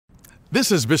This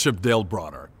is Bishop Dale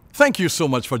Bronner. Thank you so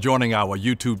much for joining our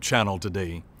YouTube channel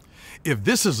today. If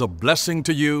this is a blessing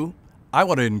to you, I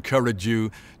want to encourage you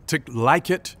to like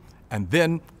it and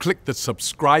then click the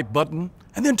subscribe button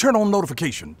and then turn on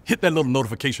notification. Hit that little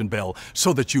notification bell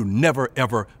so that you never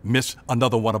ever miss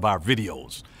another one of our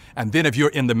videos. And then if you're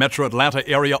in the Metro Atlanta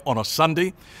area on a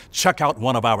Sunday, check out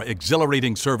one of our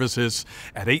exhilarating services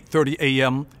at 8:30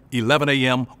 a.m., 11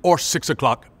 a.m., or 6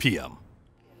 o'clock p.m.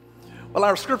 Well,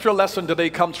 our scripture lesson today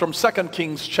comes from 2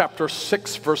 Kings chapter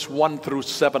 6, verse 1 through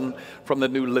 7 from the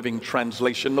New Living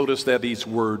Translation. Notice there these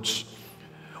words.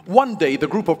 One day, the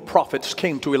group of prophets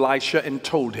came to Elisha and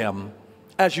told him,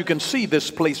 "As you can see,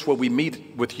 this place where we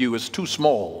meet with you is too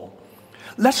small.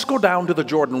 Let's go down to the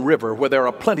Jordan River where there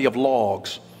are plenty of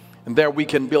logs, and there we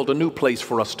can build a new place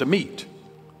for us to meet."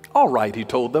 "All right," he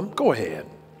told them, "go ahead."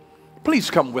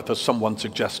 "Please come with us," someone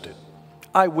suggested.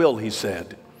 "I will," he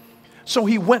said. So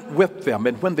he went with them,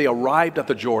 and when they arrived at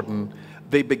the Jordan,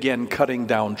 they began cutting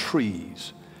down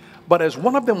trees. But as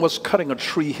one of them was cutting a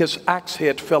tree, his axe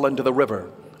head fell into the river.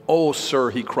 "Oh,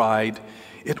 sir," he cried,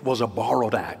 "it was a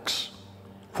borrowed axe."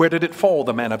 "Where did it fall?"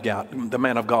 the man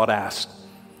of God asked.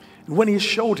 And when he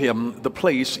showed him the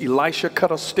place, Elisha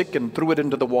cut a stick and threw it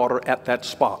into the water at that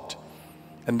spot.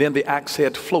 And then the axe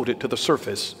head floated to the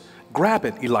surface. "Grab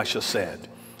it," Elisha said.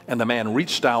 And the man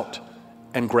reached out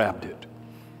and grabbed it.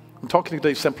 I'm talking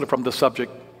today simply from the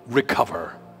subject,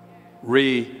 recover.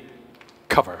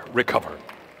 Recover.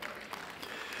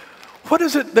 What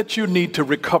is it that you need to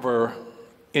recover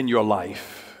in your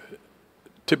life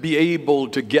to be able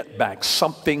to get back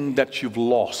something that you've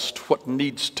lost? What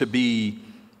needs to be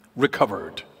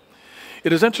recovered?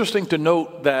 It is interesting to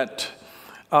note that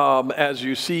as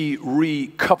you see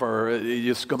recover,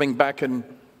 it's coming back and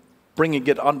bringing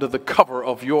it under the cover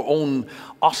of your own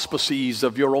auspices,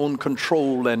 of your own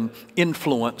control and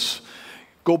influence.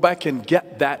 Go back and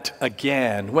get that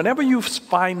again. Whenever you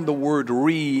find the word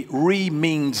re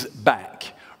means back.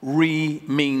 Re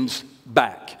means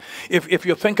back. If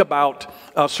you think about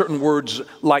certain words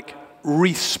like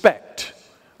respect,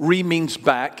 re means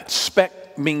back,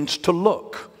 spect means to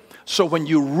look. So when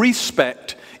you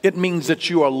respect, it means that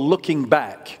you are looking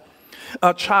back.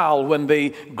 A child, when they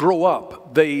grow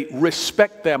up, they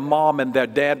respect their mom and their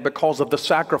dad because of the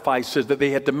sacrifices that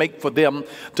they had to make for them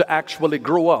to actually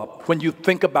grow up. When you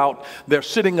think about they're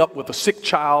sitting up with a sick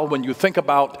child, when you think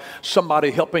about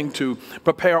somebody helping to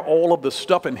prepare all of the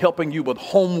stuff and helping you with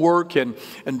homework and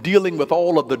dealing with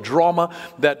all of the drama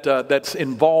that's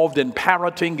involved in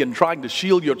parenting and trying to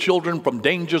shield your children from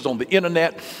dangers on the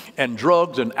internet and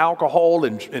drugs and alcohol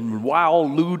and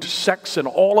wild, lewd sex and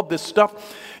all of this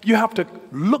stuff, you have to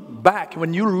look back.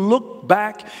 When you look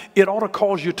back, it ought to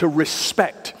cause you to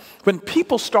respect. When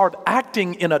people start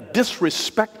acting in a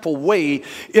disrespectful way,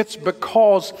 it's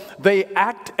because they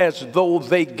act as though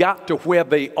they got to where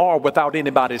they are without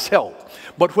anybody's help.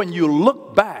 But when you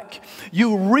look back,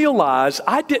 you realize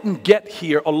I didn't get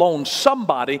here alone.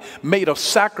 Somebody made a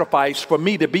sacrifice for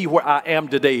me to be where I am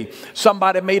today.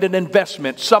 Somebody made an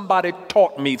investment. Somebody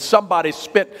taught me. Somebody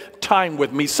spent time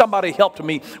with me. Somebody helped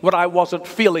me when I wasn't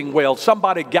feeling well.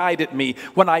 Somebody guided me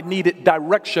when I needed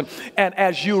direction. And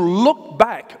as you look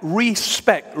back,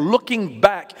 respect, looking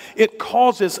back, it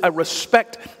causes a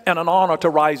respect and an honor to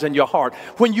rise in your heart.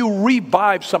 When you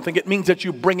revive something, it means that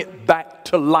you bring it back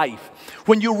to life.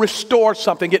 When you restore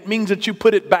something, it means that you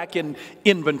put it back in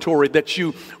inventory, that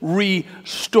you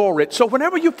restore it. So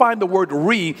whenever you find the word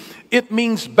re, it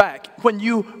means back. When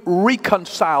you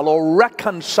reconcile or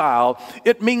reconcile,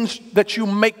 it means that you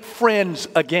make friends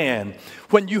again.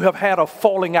 When you have had a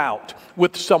falling out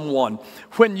with someone,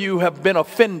 when you have been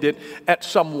offended at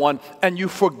someone and you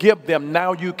forgive them,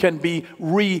 now you can be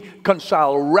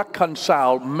reconciled,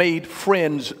 made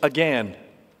friends again.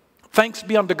 Thanks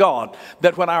be unto God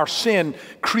that when our sin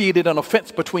created an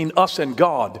offense between us and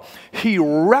God, He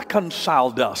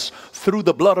reconciled us through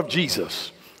the blood of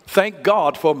Jesus. Thank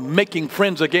God for making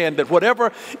friends again, that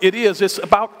whatever it is, it's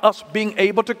about us being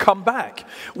able to come back.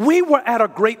 We were at a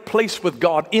great place with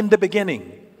God in the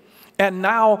beginning. And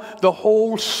now the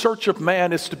whole search of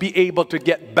man is to be able to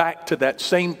get back to that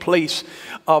same place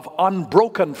of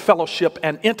unbroken fellowship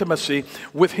and intimacy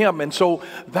with Him. And so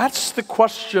that's the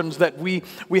questions that we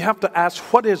have to ask.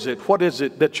 What is it? What is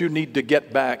it that you need to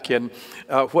get back? And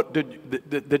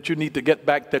that you need to get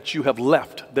back that you have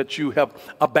left, that you have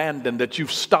abandoned, that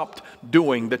you've stopped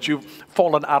doing, that you've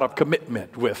fallen out of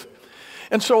commitment with?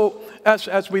 And so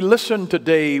as we listen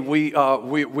today, we are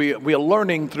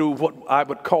learning through what I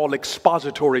would call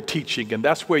expository teaching. And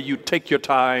that's where you take your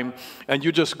time and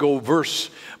you just go verse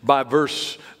by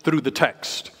verse through the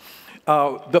text.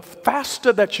 The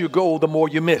faster that you go, the more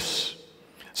you miss.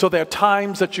 So there are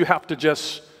times that you have to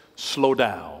just slow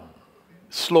down.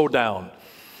 Slow down.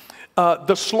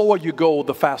 The slower you go,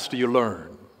 the faster you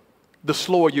learn. The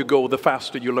slower you go, the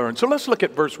faster you learn. So let's look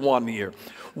at verse 1 here.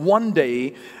 One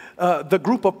day, the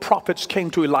group of prophets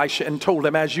came to Elisha and told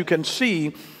him, as you can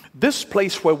see, this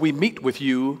place where we meet with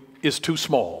you is too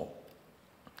small.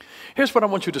 Here's what I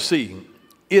want you to see,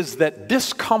 is that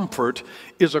discomfort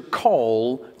is a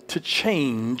call to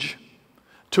change,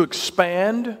 to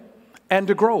expand, and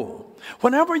to grow.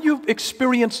 Whenever you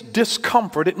experience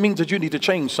discomfort, it means that you need to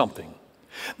change something.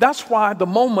 That's why the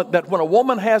moment that when a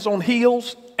woman has on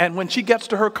heels and when she gets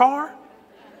to her car,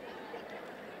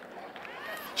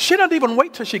 she doesn't even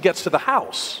wait till she gets to the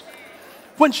house.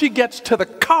 When she gets to the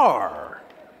car,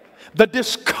 the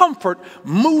discomfort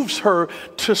moves her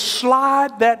to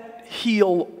slide that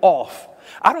heel off.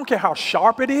 I don't care how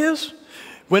sharp it is.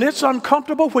 When it's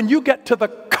uncomfortable, when you get to the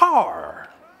car,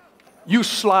 you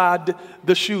slide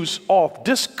the shoes off.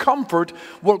 Discomfort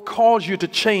will cause you to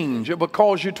change. It will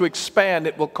cause you to expand.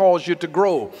 It will cause you to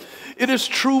grow. It is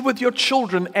true with your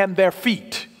children and their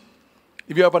feet.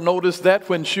 If you ever notice that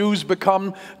when shoes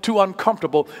become too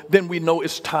uncomfortable, then we know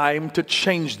it's time to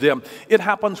change them. It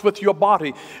happens with your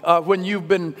body when you've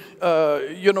been,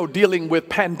 dealing with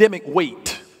pandemic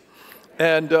weight,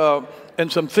 and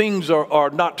some things are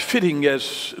not fitting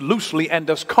as loosely and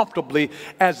as comfortably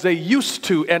as they used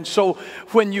to. And so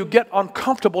when you get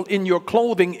uncomfortable in your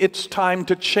clothing, it's time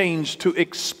to change, to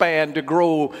expand, to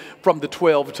grow from the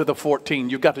 12 to the 14.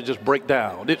 You've got to just break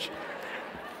down.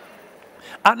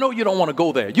 I know you don't want to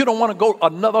go there. You don't want to go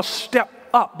another step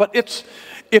up. But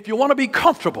if you want to be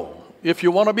comfortable,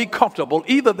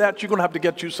 either that, you're going to have to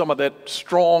get you some of that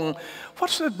strong,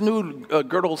 what's that new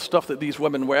girdle stuff that these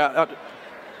women wear?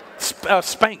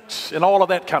 Spanx and all of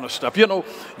that kind of stuff. You're going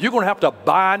to have to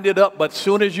bind it up. But as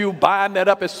soon as you bind that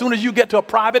up, as soon as you get to a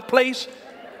private place,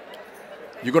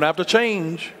 you're going to have to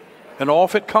change. And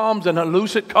off it comes and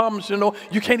loose it comes.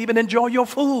 You can't even enjoy your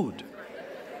food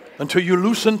until you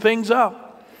loosen things up.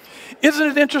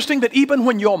 Isn't it interesting that even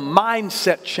when your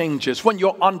mindset changes, when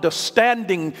your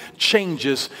understanding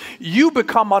changes, you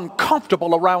become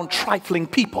uncomfortable around trifling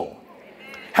people?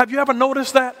 Have you ever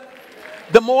noticed that?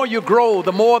 The more you grow,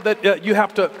 the more that you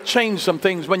have to change some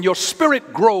things. When your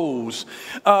spirit grows,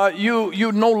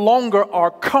 you no longer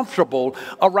are comfortable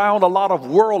around a lot of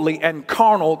worldly and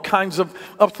carnal kinds of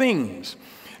things.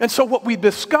 And so what we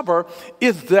discover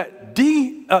is that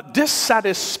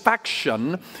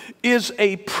dissatisfaction is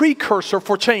a precursor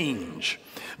for change.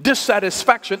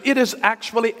 Dissatisfaction, it is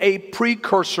actually a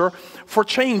precursor for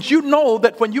change. You know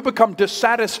that when you become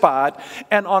dissatisfied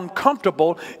and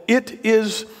uncomfortable, it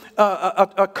is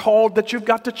a call that you've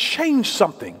got to change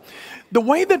something. The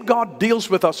way that God deals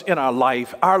with us in our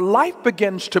life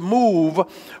begins to move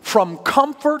from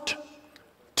comfort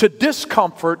to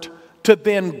discomfort to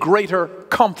then greater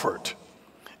comfort.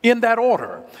 In that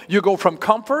order, you go from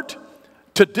comfort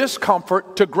to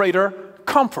discomfort to greater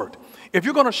comfort. If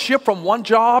you're going to shift from one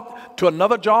job to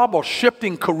another job or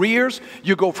shifting careers,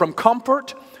 you go from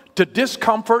comfort to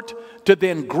discomfort to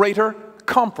then greater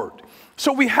comfort.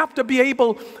 So we have to be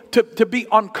able to be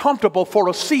uncomfortable for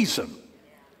a season.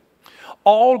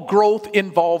 All growth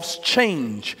involves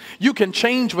change. You can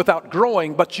change without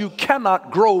growing, but you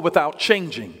cannot grow without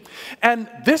changing. And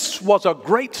this was a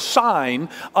great sign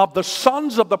of the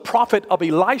sons of the prophet of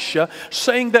Elisha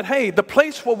saying that, hey, the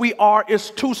place where we are is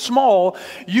too small.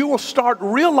 You will start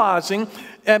realizing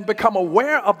and become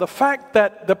aware of the fact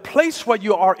that the place where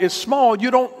you are is small.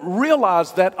 You don't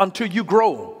realize that until you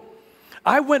grow.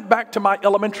 I went back to my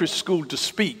elementary school to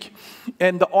speak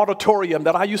in the auditorium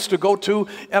that I used to go to,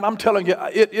 and I'm telling you,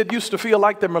 it used to feel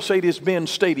like the Mercedes-Benz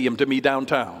Stadium to me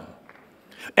downtown.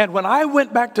 And when I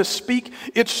went back to speak,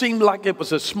 it seemed like it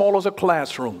was as small as a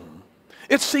classroom.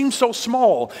 It seemed so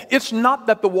small. It's not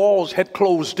that the walls had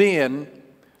closed in.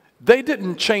 They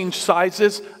didn't change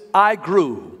sizes. I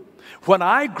grew. When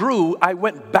I grew, I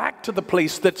went back to the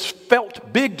place that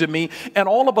felt big to me, and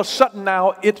all of a sudden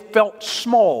now it felt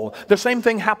small. The same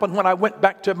thing happened when I went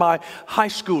back to my high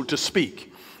school to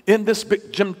speak. In this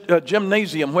big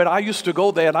gymnasium where I used to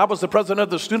go there, and I was the president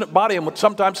of the student body and would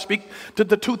sometimes speak to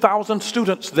the 2,000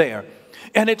 students there.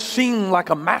 And it seemed like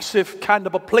a massive kind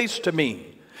of a place to me.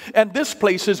 And this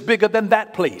place is bigger than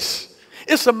that place.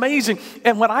 It's amazing.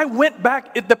 And when I went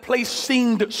back, the place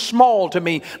seemed small to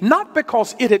me, not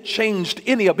because it had changed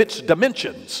any of its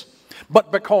dimensions,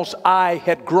 but because I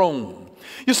had grown.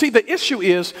 You see, the issue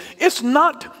is, it's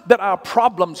not that our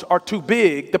problems are too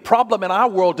big. The problem in our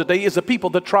world today is the people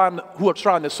who are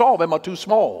trying to solve them are too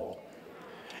small.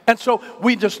 And so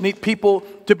we just need people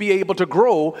to be able to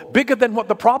grow bigger than what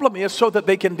the problem is so that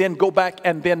they can then go back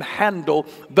and then handle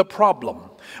the problem.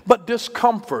 But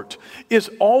discomfort is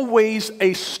always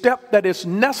a step that is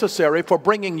necessary for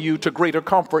bringing you to greater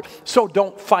comfort, so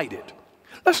don't fight it.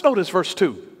 Let's notice verse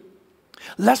 2.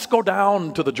 Let's go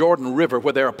down to the Jordan River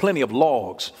where there are plenty of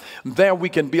logs. There we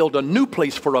can build a new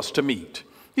place for us to meet.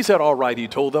 He said, all right, he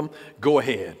told them, go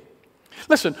ahead.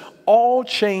 Listen, all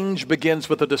change begins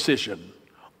with a decision.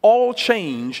 All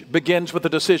change begins with a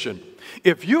decision.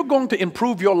 If you're going to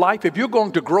improve your life, if you're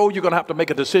going to grow, you're going to have to make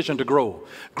a decision to grow.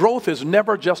 Growth is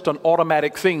never just an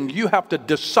automatic thing. You have to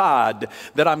decide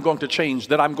that I'm going to change,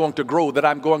 that I'm going to grow, that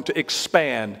I'm going to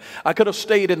expand. I could have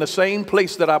stayed in the same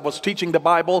place that I was teaching the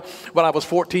Bible when I was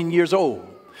 14 years old.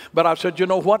 But I said, you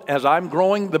know what? As I'm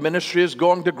growing, the ministry is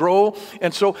going to grow.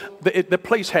 And so the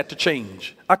place had to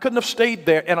change. I couldn't have stayed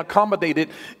there and accommodated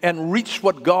and reached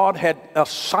what God had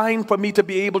assigned for me to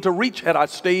be able to reach had I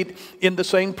stayed in the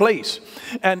same place.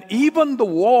 And even the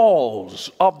walls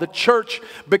of the church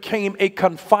became a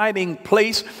confining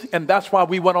place. And that's why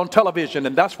we went on television.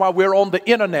 And that's why we're on the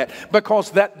internet.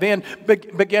 Because that then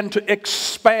began to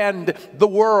expand the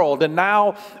world. And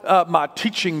now my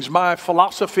teachings, my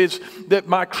philosophies, that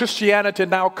my Christianity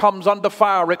now comes under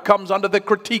fire. It comes under the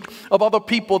critique of other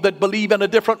people that believe in a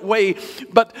different way.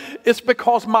 But it's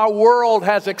because my world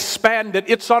has expanded.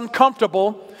 It's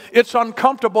uncomfortable. It's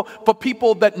uncomfortable for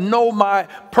people that know my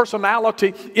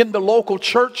personality in the local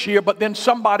church here, but then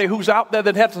somebody who's out there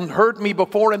that hasn't heard me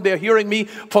before and they're hearing me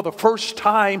for the first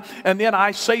time, and then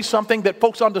I say something that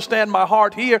folks understand my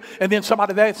heart here, and then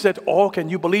somebody there said, oh, can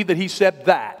you believe that he said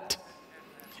that?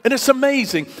 And it's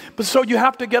amazing. But so you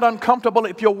have to get uncomfortable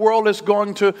if your world is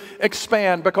going to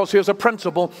expand, because here's a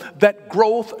principle that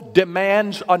growth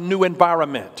demands a new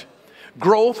environment.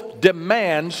 Growth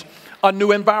demands a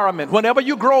new environment. Whenever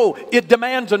you grow, it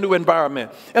demands a new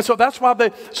environment. And so that's why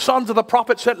the sons of the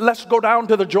prophet said, let's go down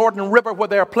to the Jordan River where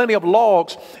there are plenty of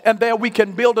logs, and there we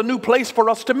can build a new place for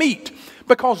us to meet.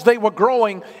 Because they were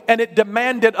growing and it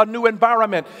demanded a new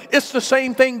environment. It's the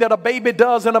same thing that a baby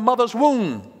does in a mother's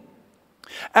womb.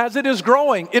 As it is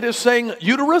growing, it is saying,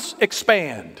 uterus,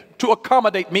 expand to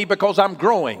accommodate me because I'm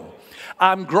growing.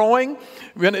 I'm growing.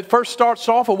 When it first starts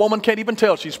off, a woman can't even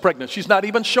tell she's pregnant. She's not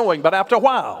even showing. But after a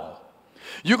while,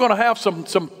 you're going to have some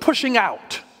pushing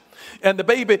out. And the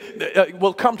baby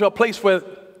will come to a place where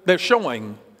they're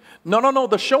showing. No.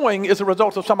 The showing is a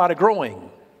result of somebody growing.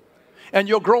 And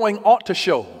your growing ought to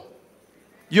show.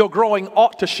 Your growing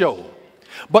ought to show.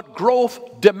 But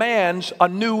growth demands a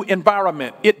new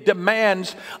environment. It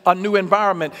demands a new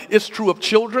environment. It's true of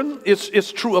children.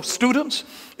 It's true of students.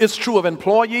 It's true of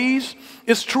employees.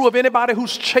 It's true of anybody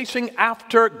who's chasing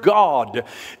after God.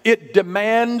 It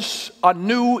demands a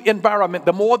new environment.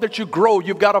 The more that you grow,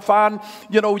 you've got to find,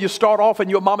 you start off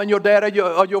and your mom and your dad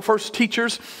are your first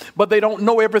teachers, but they don't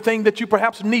know everything that you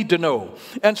perhaps need to know.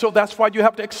 And so that's why you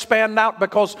have to expand out,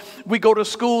 because we go to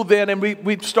school then and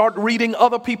we start reading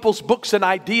other people's books and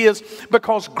ideas,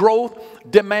 because growth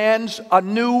demands a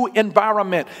new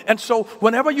environment. And so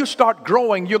whenever you start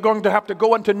growing, you're going to have to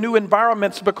go into new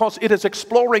environments, because it is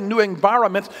exploring new environments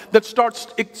that starts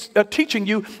teaching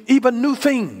you even new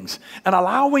things and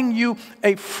allowing you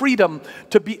a freedom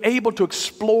to be able to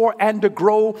explore and to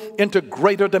grow into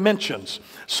greater dimensions.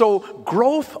 So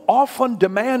growth often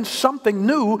demands something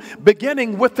new,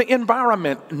 beginning with the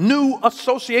environment, new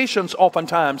associations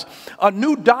oftentimes, a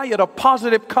new diet of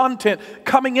positive content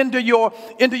coming into your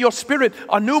spirit,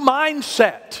 a new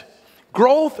mindset.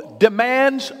 Growth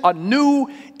demands a new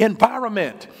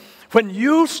environment. When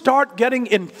you start getting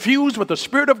infused with the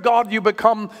Spirit of God, you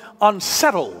become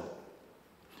unsettled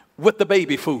with the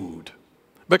baby food,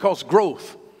 because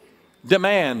growth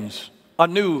demands a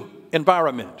new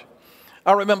environment.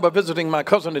 I remember visiting my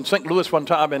cousin in St. Louis one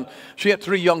time, and she had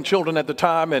 3 young children at the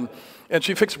time, and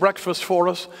she fixed breakfast for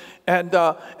us. And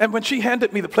when she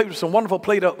handed me the plate, it was a wonderful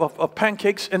plate of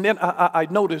pancakes, and then I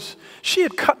noticed she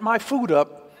had cut my food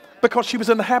up because she was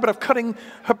in the habit of cutting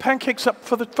her pancakes up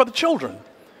for the children.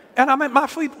 And I mean, my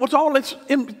food was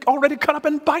already cut up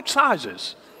in bite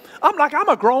sizes. I'm like, I'm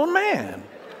a grown man.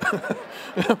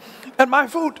 And my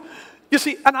food, you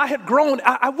see, and I had grown.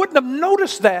 I wouldn't have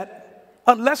noticed that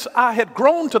unless I had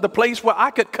grown to the place where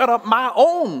I could cut up my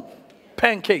own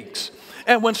pancakes.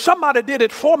 And when somebody did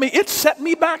it for me, it set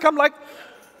me back. I'm like,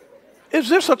 is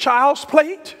this a child's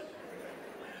plate?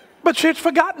 But she had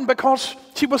forgotten, because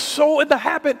she was so in the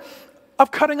habit of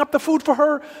cutting up the food for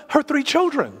her 3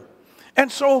 children. And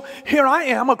so here I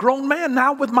am, a grown man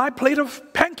now, with my plate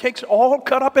of pancakes all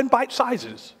cut up in bite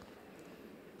sizes.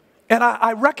 And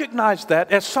I recognized that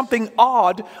as something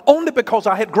odd only because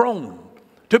I had grown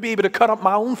to be able to cut up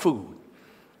my own food.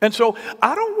 And so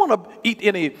I don't want to eat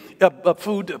any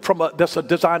food that's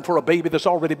designed for a baby that's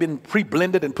already been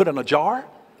pre-blended and put in a jar.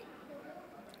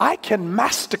 I can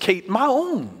masticate my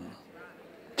own.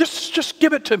 Just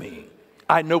give it to me.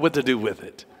 I know what to do with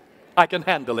it. I can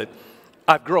handle it.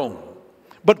 I've grown.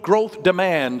 But growth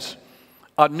demands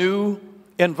a new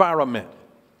environment.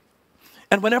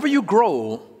 And whenever you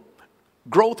grow,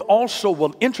 growth also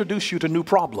will introduce you to new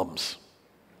problems.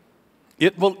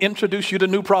 It will introduce you to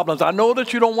new problems. I know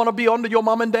that you don't want to be under your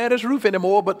mom and dad's roof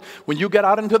anymore, but when you get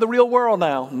out into the real world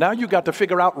now you got to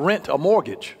figure out rent or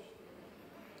mortgage.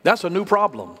 That's a new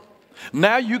problem.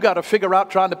 Now you got to figure out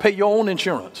trying to pay your own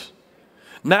insurance.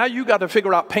 Now you got to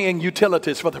figure out paying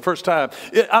utilities for the first time.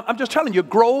 I'm just telling you,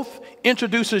 growth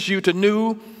introduces you to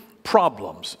new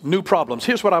problems. New problems.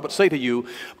 Here's what I would say to you.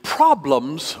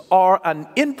 Problems are an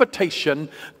invitation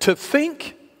to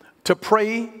think, to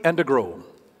pray, and to grow.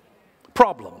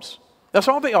 Problems. That's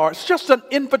all they are. It's just an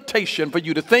invitation for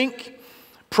you to think,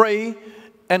 pray,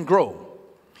 and grow.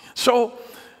 So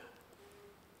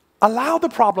allow the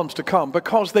problems to come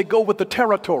because they go with the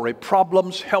territory.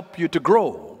 Problems help you to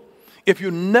grow. If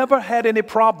you never had any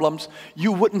problems,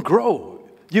 you wouldn't grow.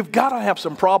 You've got to have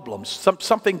some problems,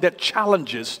 something that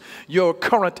challenges your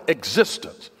current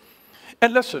existence.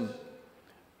 And listen,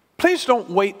 please don't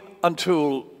wait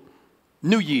until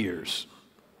New Year's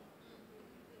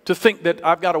to think that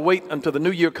I've got to wait until the new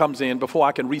year comes in before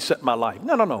I can reset my life.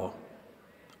 No, no, no.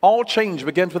 All change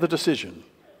begins with a decision.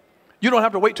 You don't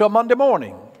have to wait till Monday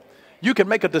morning. You can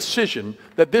make a decision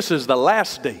that this is the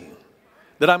last day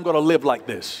that I'm going to live like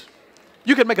this.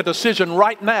 You can make a decision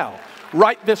right now,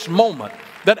 right this moment,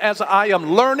 that as I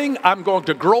am learning, I'm going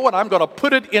to grow and I'm going to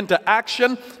put it into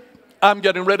action. I'm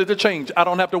getting ready to change. I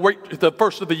don't have to wait the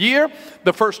first of the year,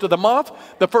 the first of the month,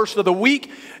 the first of the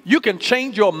week. You can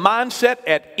change your mindset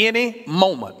at any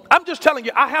moment. I'm just telling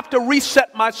you, I have to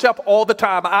reset myself all the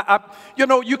time.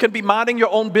 You can be minding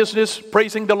your own business,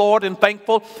 praising the Lord and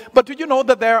thankful. But do you know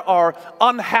that there are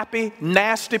unhappy,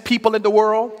 nasty people in the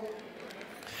world?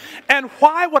 And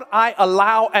why would I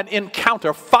allow an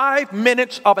encounter, 5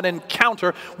 minutes of an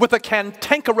encounter with a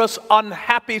cantankerous,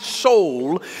 unhappy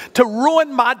soul to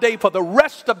ruin my day for the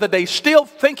rest of the day, still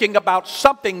thinking about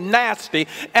something nasty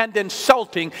and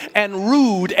insulting and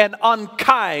rude and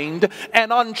unkind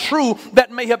and untrue that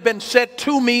may have been said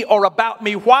to me or about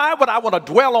me? Why would I want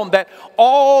to dwell on that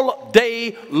all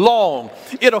day long?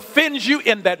 It offends you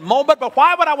in that moment, but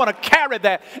why would I want to carry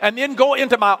that and then go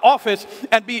into my office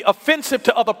and be offensive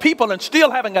to other people and still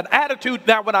having an attitude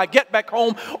now when I get back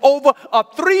home over a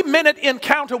 3-minute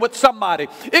encounter with somebody?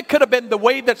 It could have been the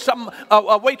way that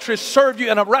a waitress served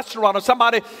you in a restaurant, or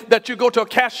somebody that you go to a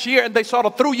cashier and they sort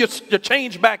of threw your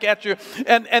change back at you,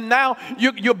 and now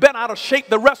you've been out of shape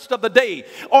the rest of the day.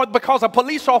 Or because a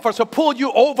police officer pulled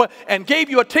you over and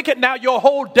gave you a ticket, now your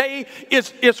whole day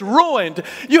is ruined.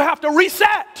 You have to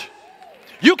reset.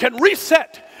 You can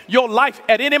reset your life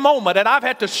at any moment. And I've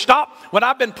had to stop when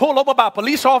I've been pulled over by a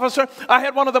police officer. I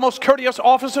had one of the most courteous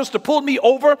officers to pull me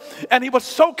over, and he was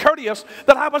so courteous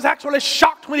that I was actually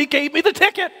shocked when he gave me the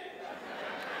ticket.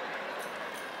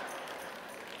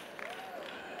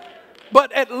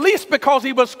 But at least because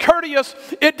he was courteous,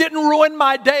 it didn't ruin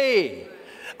my day.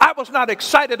 I was not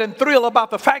excited and thrilled about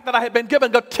the fact that I had been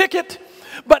given a ticket,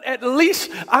 but at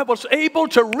least I was able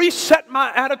to reset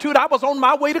my attitude. I was on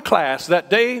my way to class that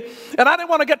day, and I didn't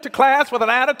want to get to class with an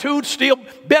attitude still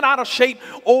bent out of shape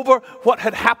over what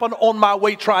had happened on my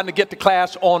way trying to get to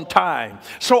class on time.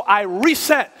 So I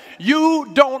reset.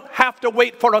 You don't have to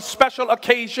wait for a special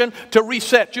occasion to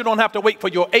reset. You don't have to wait for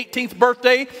your 18th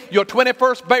birthday, your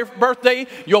 21st birthday,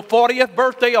 your 40th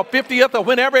birthday, or 50th, or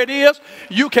whenever it is.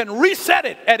 You can reset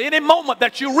it at any moment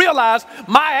that you realize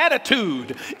my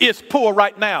attitude is poor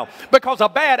right now. Because a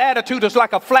bad attitude is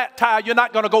like a flat tire. You're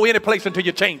not going to go any place until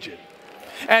you change it.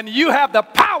 And you have the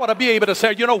power to be able to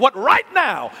say, you know what, right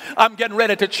now, I'm getting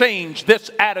ready to change this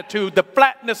attitude, the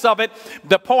flatness of it,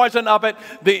 the poison of it,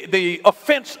 the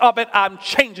offense of it. I'm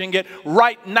changing it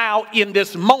right now in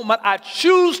this moment. I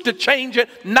choose to change it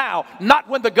now, not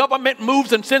when the government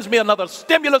moves and sends me another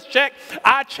stimulus check.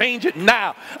 I change it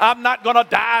now. I'm not going to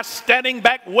die standing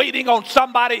back waiting on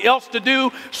somebody else to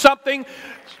do something.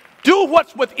 Do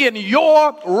what's within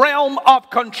your realm of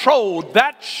control.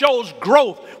 That shows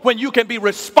growth when you can be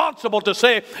responsible to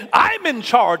say, I'm in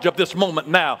charge of this moment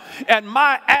now. And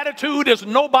my attitude is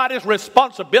nobody's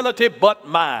responsibility but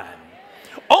mine.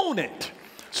 Own it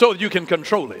so you can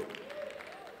control it.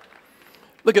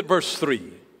 Look at verse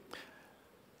 3.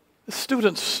 The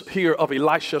students here of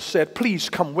Elisha said, please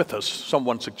come with us,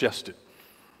 someone suggested.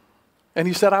 And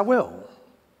he said, I will.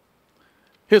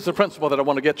 Here's the principle that I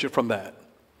want to get you from that.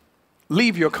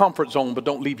 Leave your comfort zone, but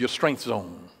don't leave your strength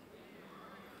zone.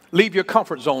 Leave your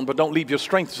comfort zone, but don't leave your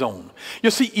strength zone.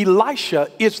 You see, Elisha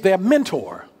is their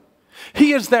mentor.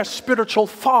 He is their spiritual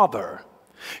father.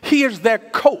 He is their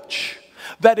coach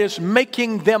that is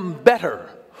making them better.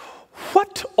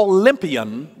 What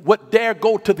Olympian would dare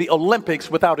go to the Olympics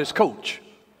without his coach,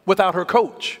 without her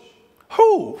coach?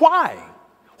 Who? Why?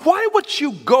 Why would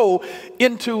you go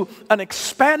into an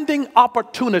expanding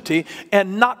opportunity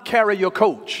and not carry your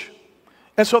coach?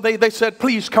 And so they said,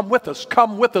 please come with us,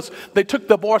 come with us. They took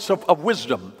the voice of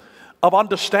wisdom, of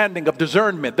understanding, of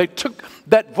discernment. They took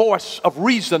that voice of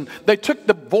reason. They took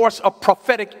the voice of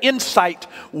prophetic insight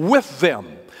with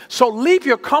them. So leave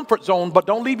your comfort zone, but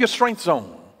don't leave your strength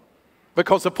zone.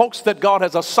 Because the folks that God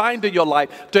has assigned to your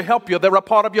life to help you, they're a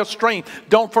part of your strength.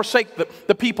 Don't forsake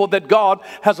the people that God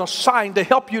has assigned to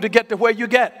help you to get to where you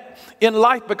get in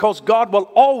life, because God will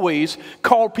always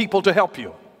call people to help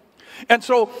you. And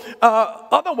so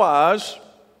otherwise,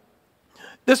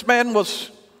 this man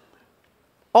was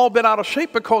all bent out of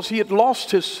shape because he had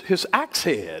lost his axe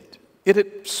head. It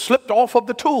had slipped off of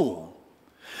the tool.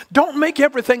 Don't make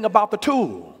everything about the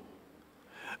tool,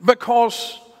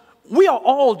 because we are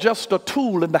all just a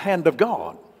tool in the hand of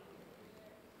God.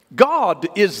 God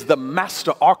is the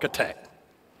master architect.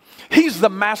 He's the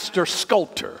master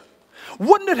sculptor.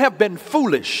 Wouldn't it have been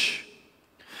foolish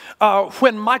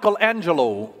when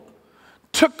Michelangelo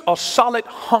took a solid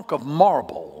hunk of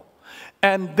marble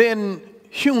and then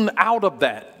hewn out of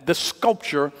that the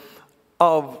sculpture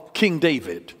of King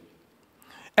David?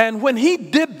 And when he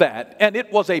did that, and it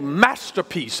was a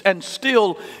masterpiece and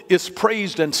still is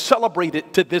praised and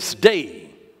celebrated to this day,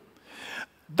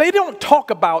 they don't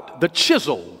talk about the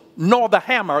chisel nor the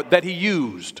hammer that he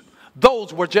used.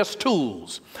 Those were just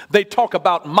tools. They talk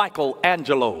about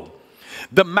Michelangelo,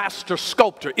 the master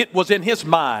sculptor. It was in his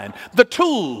mind. The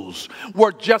tools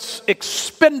were just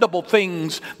expendable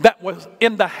things that was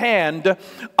in the hand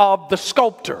of the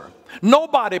sculptor.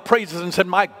 Nobody praises and said,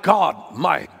 my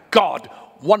God,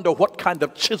 wonder what kind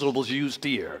of chisel was used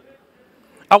here.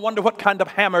 I wonder what kind of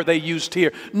hammer they used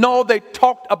here. No, they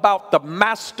talked about the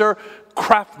master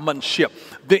craftsmanship,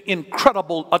 the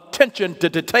incredible attention to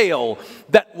detail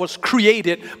that was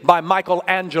created by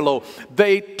Michelangelo.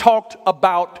 They talked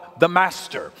about the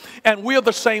master. And we're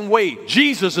the same way.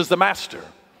 Jesus is the master.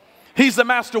 He's the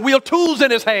master. We're tools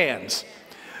in his hands.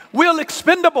 We're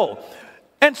expendable.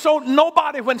 And so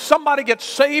nobody, when somebody gets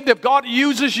saved, if God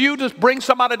uses you to bring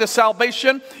somebody to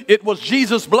salvation, it was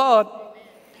Jesus' blood.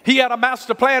 He had a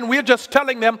master plan. We're just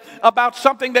telling them about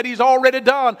something that he's already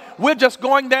done. We're just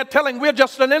going there telling we're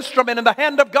just an instrument in the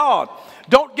hand of God.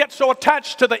 Don't get so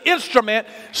attached to the instrument.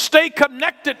 Stay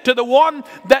connected to the one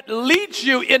that leads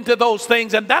you into those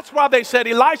things. And that's why they said,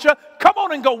 Elisha, come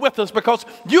on and go with us, because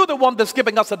you're the one that's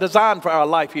giving us a design for our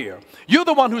life here. You're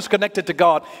the one who's connected to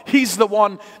God. He's the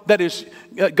one that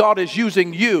God is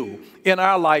using you in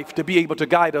our life to be able to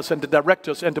guide us and to direct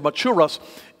us and to mature us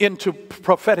into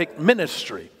prophetic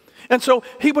ministry. And so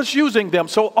he was using them.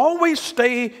 So always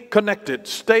stay connected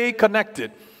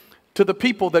to the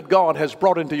people that God has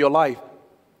brought into your life,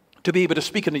 to be able to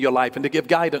speak into your life and to give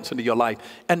guidance into your life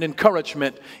and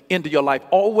encouragement into your life.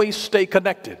 Always stay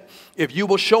connected. If you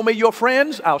will show me your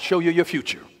friends, I'll show you your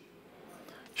future.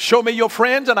 Show me your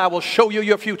friends and I will show you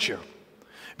your future.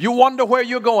 If you wonder where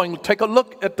you're going, take a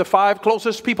look at the 5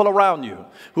 closest people around you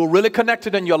who are really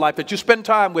connected in your life, that you spend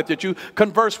time with, that you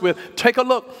converse with. Take a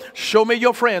look. Show me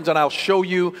your friends and I'll show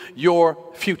you your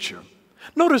future.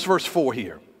 Notice verse 4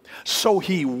 here. So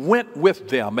he went with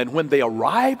them, and when they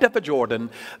arrived at the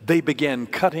Jordan, they began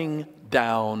cutting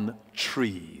down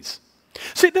trees.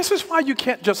 See, this is why you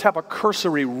can't just have a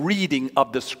cursory reading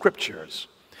of the scriptures.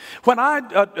 When I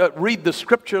read the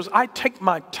scriptures, I take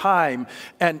my time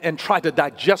and try to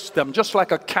digest them, just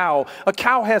like a cow. A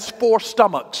cow has 4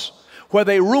 stomachs where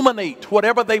they ruminate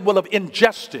whatever they will have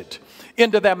ingested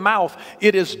into their mouth.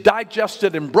 It is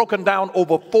digested and broken down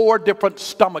over 4 different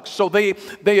stomachs. So they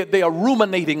are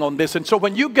ruminating on this. And so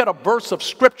when you get a verse of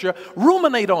scripture,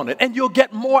 ruminate on it and you'll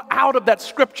get more out of that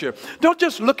scripture. Don't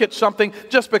just look at something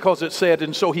just because it said,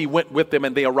 and so he went with them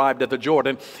and they arrived at the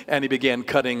Jordan and he began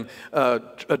cutting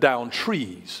down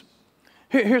trees.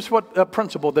 Here's what a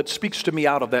principle that speaks to me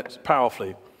out of that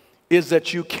powerfully is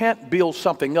that you can't build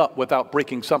something up without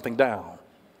breaking something down.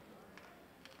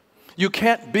 You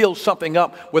can't build something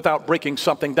up without breaking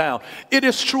something down. It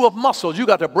is true of muscles. You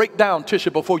got to break down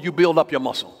tissue before you build up your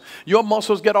muscle. Your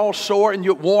muscles get all sore and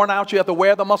you're worn out. You have to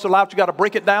wear the muscle out. You got to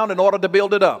break it down in order to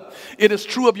build it up. It is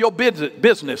true of your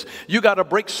business. You got to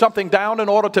break something down in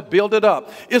order to build it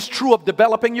up. It's true of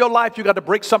developing your life. You got to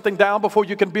break something down before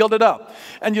you can build it up.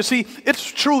 And you see, it's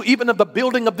true even of the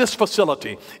building of this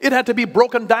facility. It had to be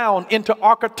broken down into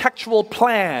architectural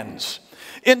plans,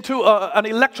 into an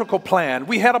electrical plan.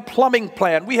 We had a plumbing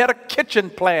plan. We had a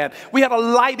kitchen plan. We had a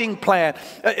lighting plan.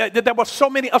 There were so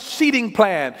many, a seating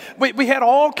plan. We had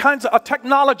all kinds of a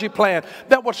technology plan.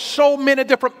 There were so many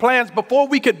different plans. Before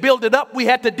we could build it up, we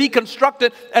had to deconstruct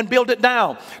it and build it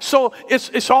down. So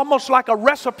it's almost like a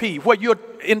recipe where you're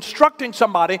instructing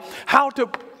somebody how to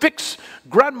fix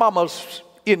grandmama's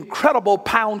incredible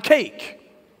pound cake.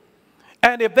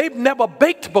 And if they've never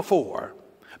baked before,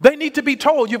 they need to be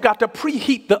told you've got to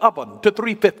preheat the oven to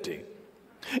 350.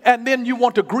 And then you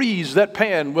want to grease that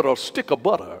pan with a stick of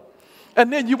butter.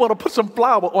 And then you want to put some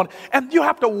flour on it. And you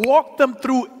have to walk them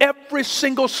through every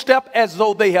single step as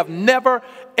though they have never,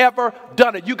 ever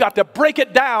done it. You got to break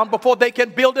it down before they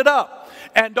can build it up.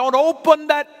 And don't open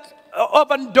that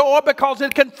oven door because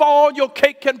it can fall, your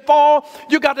cake can fall.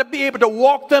 You got to be able to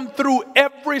walk them through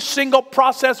every single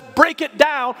process, break it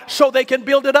down so they can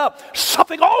build it up.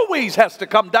 Something always has to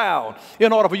come down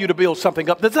in order for you to build something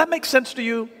up. Does that make sense to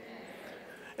you?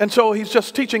 And so he's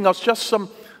just teaching us just some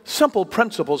simple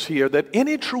principles here that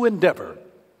any true endeavor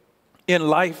in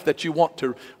life that you want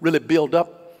to really build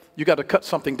up, you got to cut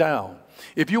something down.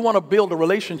 If you want to build a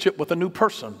relationship with a new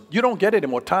person, you don't get any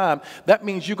more time. That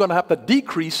means you're going to have to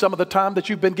decrease some of the time that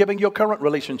you've been giving your current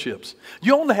relationships.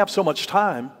 You only have so much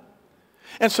time.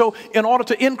 And so in order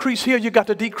to increase here, you got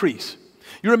to decrease.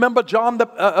 You remember John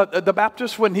the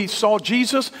Baptist, when he saw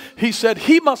Jesus, he said,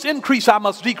 he must increase, I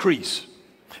must decrease.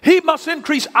 He must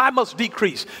increase, I must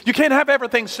decrease. You can't have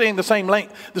everything staying the same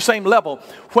length, the same level.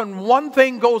 When one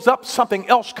thing goes up, something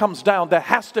else comes down. There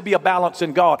has to be a balance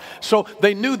in God. So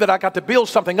they knew that I got to build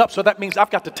something up, so that means I've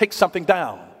got to take something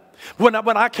down. When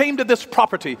I came to this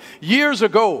property years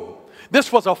ago,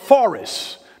 this was a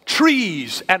forest,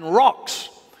 trees and rocks.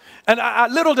 And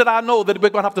little did I know that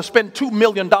we're going to have to spend $2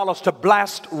 million to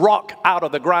blast rock out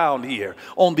of the ground here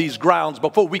on these grounds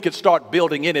before we could start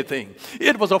building anything.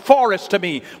 It was a forest to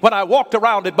me when I walked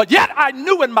around it, but yet I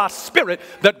knew in my spirit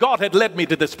that God had led me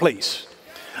to this place.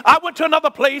 I went to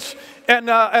another place and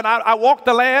I walked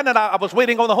the land, and I was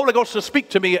waiting on the Holy Ghost to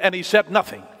speak to me, and he said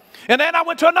nothing. And then I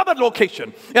went to another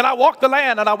location and I walked the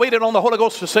land and I waited on the Holy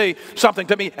Ghost to say something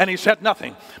to me, and he said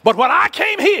nothing. But when I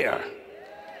came here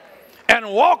and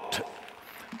walked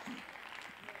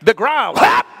the ground,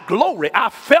 glory, I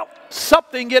felt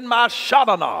something in my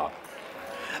shanana.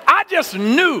 I just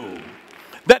knew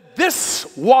that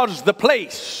this was the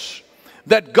place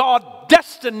that God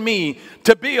destined me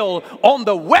to build on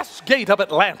the west gate of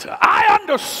Atlanta. I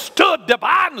understood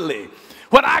divinely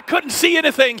when I couldn't see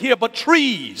anything here but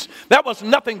trees. There was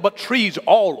nothing but trees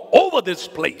all over this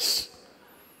place.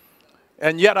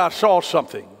 And yet I saw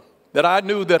something that I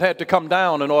knew that had to come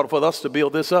down in order for us to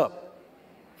build this up.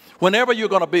 Whenever you're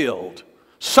going to build,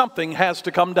 something has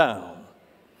to come down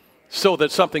so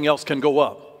that something else can go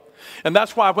up. And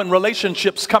that's why when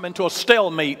relationships come into a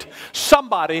stalemate,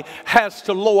 somebody has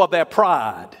to lower their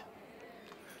pride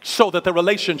so that the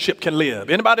relationship can live.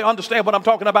 Anybody understand what I'm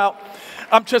talking about?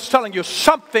 I'm just telling you,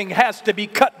 something has to be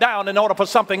cut down in order for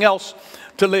something else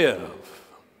to live.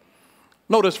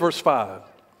 Notice verse 5.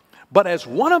 But as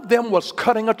one of them was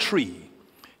cutting a tree,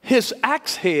 his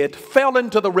axe head fell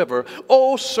into the river.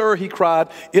 Oh, sir, he cried,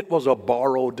 it was a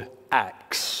borrowed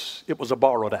axe. It was a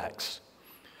borrowed axe.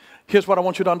 Here's what I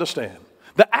want you to understand.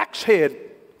 The axe head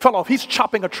fell off. He's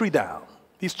chopping a tree down.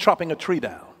 He's chopping a tree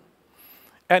down.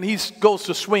 And he goes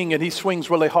to swing, and he swings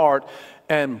really hard.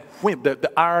 And when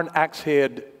the iron axe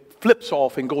head flips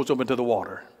off and goes over into the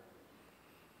water.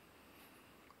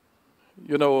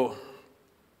 You know,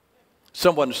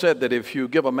 someone said that if you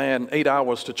give a man 8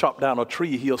 hours to chop down a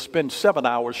tree, he'll spend 7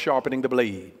 hours sharpening the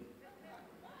blade.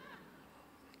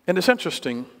 And it's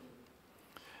interesting.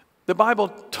 The Bible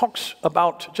talks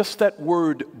about just that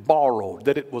word borrowed,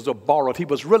 that it was a borrowed. He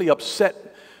was really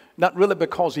upset, not really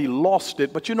because he lost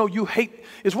it, but you know, you hate,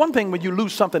 it's one thing when you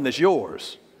lose something that's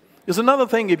yours. It's another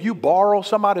thing if you borrow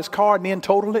somebody's car and then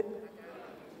total it.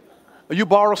 Or you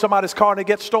borrow somebody's car and it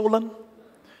gets stolen.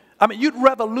 I mean, you'd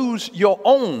rather lose your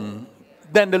own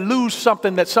than to lose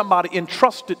something that somebody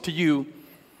entrusted to you.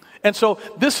 And so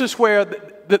this is where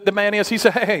the man is. He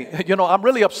said, hey, you know, I'm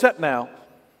really upset now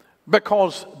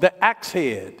because the axe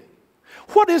head.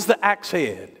 What is the axe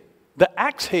head? The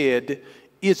axe head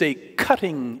is a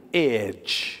cutting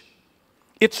edge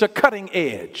It's a cutting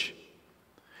edge.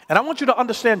 And I want you to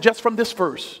understand just from this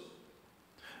verse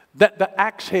that the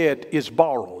axe head is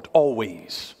borrowed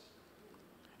always.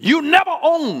 You never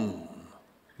own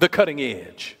the cutting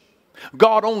edge.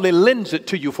 God only lends it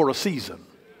to you for a season.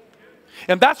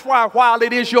 And that's why while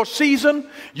it is your season,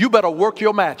 you better work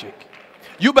your magic.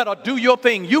 You better do your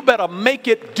thing. You better make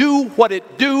it do what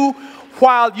it do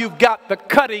while you've got the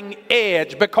cutting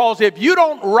edge. Because if you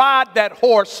don't ride that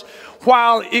horse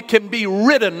while it can be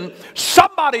ridden,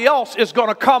 somebody else is going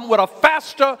to come with a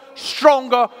faster,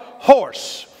 stronger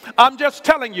horse. I'm just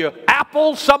telling you,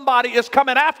 Apple, somebody is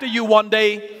coming after you one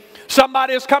day.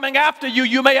 Somebody is coming after you.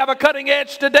 You may have a cutting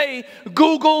edge today.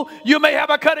 Google, you may have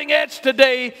a cutting edge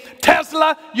today.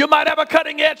 Tesla, you might have a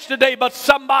cutting edge today, but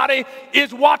somebody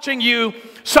is watching you.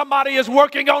 Somebody is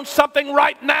working on something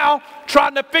right now,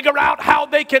 trying to figure out how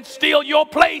they can steal your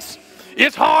place.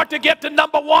 It's hard to get to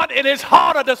number one, and it's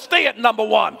harder to stay at number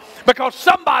one because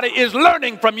somebody is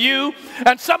learning from you,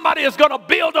 and somebody is going to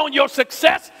build on your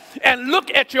success and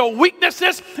look at your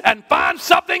weaknesses and find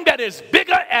something that is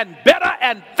bigger and better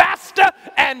and faster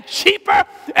and cheaper,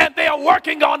 and they are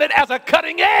working on it as a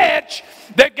cutting edge.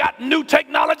 They got new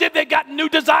technology, they got new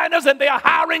designers, and they are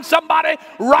hiring somebody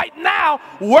right now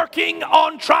working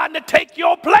on trying to take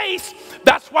your place.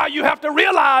 That's why you have to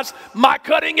realize my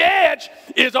cutting edge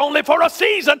is only for a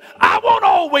season. I won't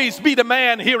always be the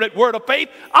man here at Word of Faith.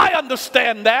 I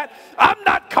understand that. I'm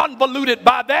not convoluted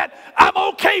by that. I'm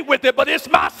okay with it, but it's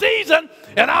my season,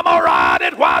 and I'm going to ride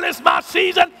it while it's my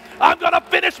season. I'm going to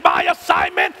finish my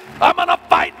assignment. I'm going to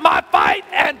fight my fight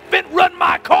and run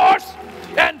my course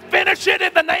and finish it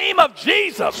in the name of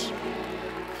Jesus.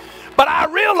 But I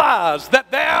realize that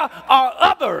there are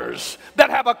others that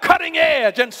have a cutting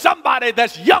edge, and somebody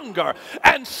that's younger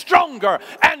and stronger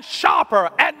and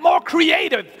sharper and more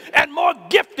creative and more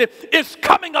gifted is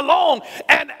coming along.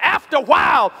 And after a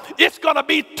while, it's going to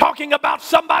be talking about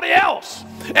somebody else.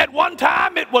 At one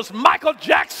time, it was Michael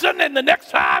Jackson, and the next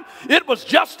time, it was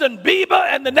Justin Bieber,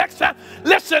 and the next time,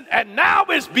 listen, and now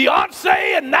it's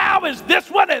Beyonce, and now is this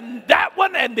one, and that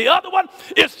one, and the other one.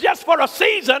 It's just for a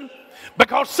season,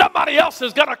 because somebody else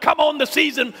is going to come on the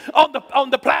season on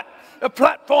the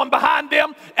platform behind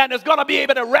them, and is going to be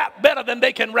able to rap better than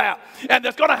they can rap, and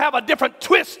it's going to have a different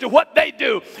twist to what they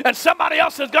do, and somebody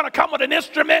else is going to come with an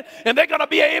instrument, and they're going to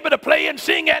be able to play and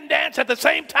sing and dance at the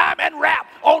same time and rap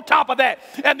on top of that,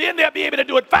 and then they'll be able to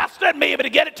do it faster and be able to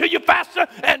get it to you faster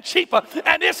and cheaper.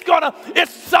 And it's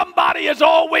somebody is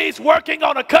always working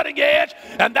on a cutting edge,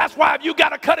 and that's why if you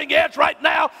got a cutting edge right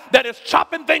now that is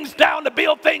chopping things down to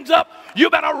build things up, you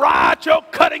better ride your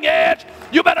cutting edge.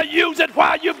 You better use it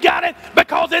while you've got it,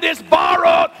 because it is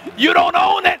borrowed. You don't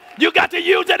own it. You got to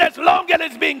use it as long as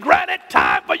it's being granted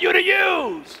time for you to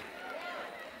use.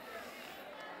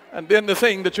 And then the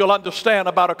thing that you'll understand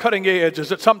about a cutting edge is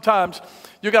that sometimes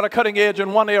you got a cutting edge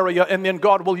in one area, and then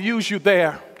God will use you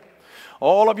there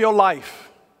all of your life.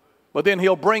 But then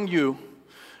he'll bring you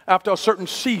after a certain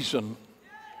season,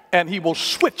 and he will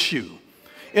switch you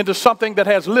into something that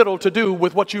has little to do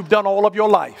with what you've done all of your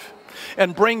life,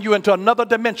 and bring you into another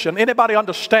dimension. Anybody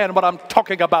understand what I'm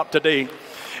talking about today?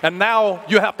 And now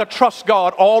you have to trust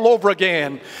God all over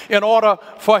again in order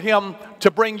for him to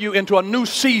bring you into a new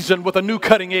season with a new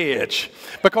cutting edge.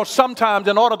 Because sometimes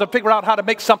in order to figure out how to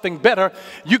make something better,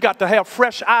 you got to have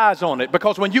fresh eyes on it.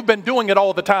 Because when you've been doing it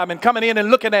all the time and coming in and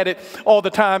looking at it all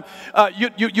the time,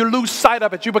 you lose sight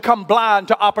of it. You become blind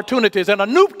to opportunities. And a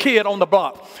new kid on the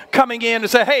block coming in and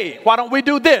say, hey, why don't we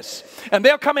do this? And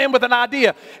they'll come in with an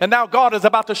idea. And now God is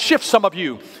about to shift some of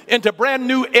you into brand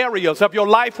new areas of your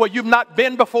life where you've not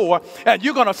been before. And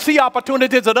you're going to see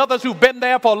opportunities that others who've been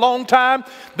there for a long time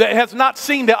that has not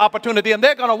seen the opportunity, and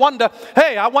they're going to wonder,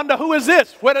 hey, I wonder who is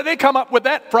this? Where did they come up with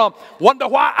that from? Wonder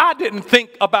why I didn't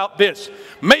think about this.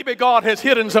 Maybe God has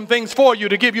hidden some things for you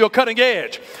to give you a cutting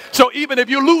edge. So even if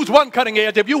you lose one cutting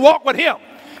edge, if you walk with him,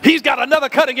 he's got another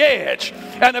cutting edge.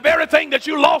 And the very thing that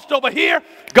you lost over here,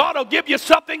 God will give you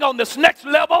something on this next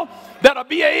level that'll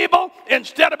be able,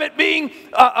 instead of it being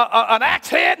an axe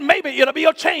head, maybe it'll be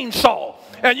a chainsaw.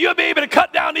 And you'll be able to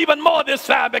cut down even more this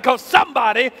time, because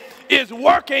somebody is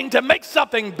working to make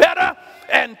something better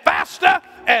and faster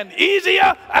and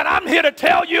easier. And I'm here to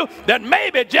tell you that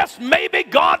maybe, just maybe,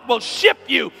 God will shift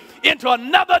you into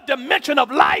another dimension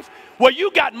of life where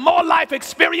you got more life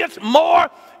experience, more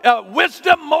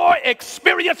wisdom, more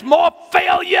experience, more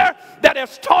failure that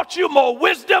has taught you more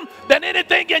wisdom than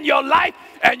anything in your life.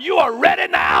 And you are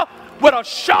ready now with a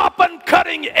sharpened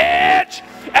cutting edge.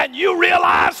 And you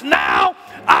realize now,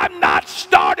 I'm not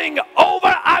starting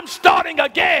over, I'm starting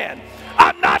again.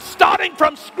 I'm not starting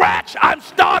from scratch. I'm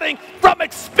starting from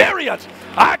experience.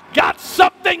 I got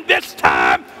something this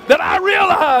time that I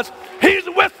realize he's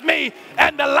with me.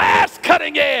 And the last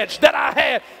cutting edge that I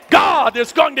had, God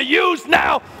is going to use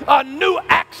now a new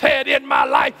axe head in my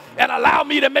life and allow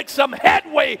me to make some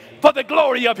headway for the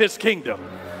glory of his kingdom.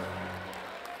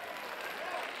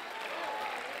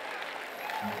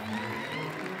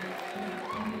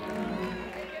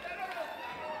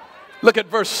 Look at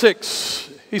verse 6.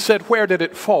 He said, where did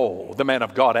it fall? The man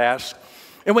of God asked.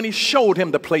 And when he showed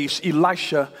him the place,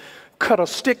 Elisha cut a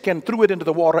stick and threw it into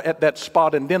the water at that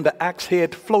spot, and then the axe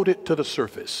head floated to the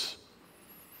surface.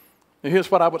 And here's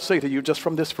what I would say to you just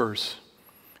from this verse.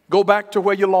 Go back to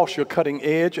where you lost your cutting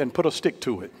edge and put a stick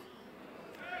to it.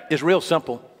 It's real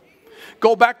simple.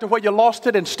 Go back to where you lost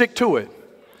it and stick to it.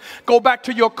 Go back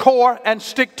to your core and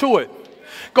stick to it.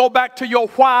 Go back to your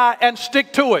why and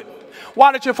stick to it.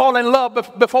 Why did you fall in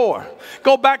love before?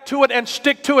 Go back to it and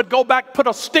stick to it. Go back, put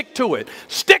a stick to it.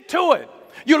 Stick to it.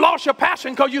 You lost your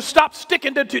passion because you stopped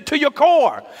sticking to your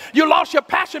core. You lost your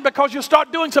passion because you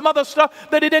start doing some other stuff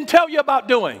that he didn't tell you about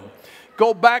doing.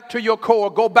 Go back to your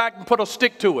core. Go back and put a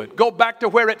stick to it. Go back to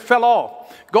where it fell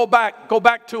off. Go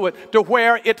back to it, to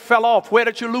where it fell off. Where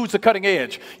did you lose the cutting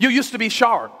edge? You used to be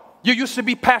sharp. You used to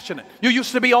be passionate. You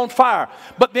used to be on fire.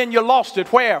 But then you lost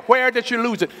it. Where? Where did you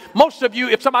lose it? Most of you,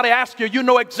 if somebody asks you, you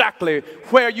know exactly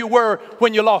where you were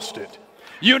when you lost it.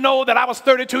 You know that I was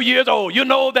 32 years old. You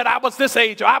know that I was this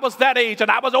age or I was that age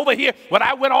and I was over here when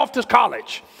I went off to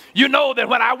college. You know that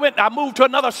when I moved to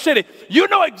another city. You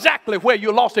know exactly where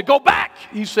you lost it. Go back,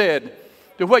 he said,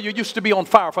 to where you used to be on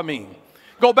fire for me.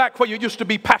 Go back where you used to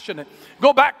be passionate.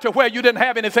 Go back to where you didn't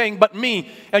have anything but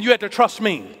me and you had to trust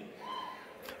me.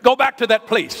 Go back to that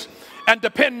place and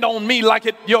depend on me like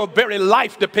your very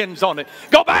life depends on it.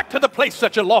 Go back to the place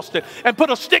that you lost it and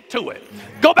put a stick to it.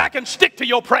 Go back and stick to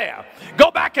your prayer. Go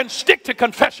back and stick to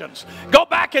confessions. Go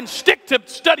back and stick to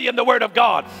studying the Word of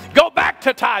God. Go back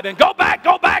to tithing. Go back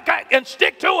and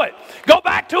stick to it. Go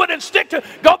back to it and stick to it.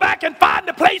 Go back and find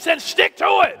the place and stick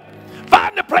to it.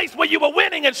 Find the place where you were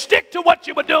winning and stick to what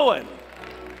you were doing.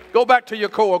 Go back to your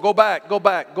core. Go back, go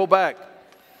back, go back.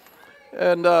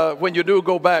 And when you do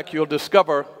go back, you'll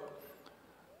discover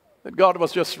that God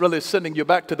was just really sending you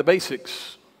back to the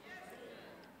basics.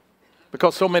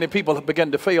 Because so many people have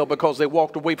begun to fail because they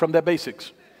walked away from their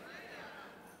basics.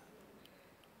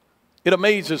 It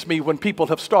amazes me when people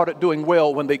have started doing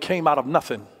well when they came out of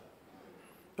nothing.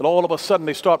 And all of a sudden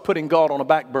they start putting God on a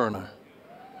back burner.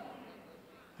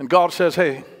 And God says,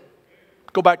 hey,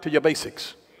 go back to your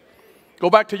basics. Go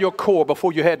back to your core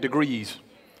before you had degrees.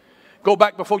 Go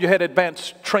back before you had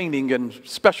advanced training and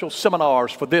special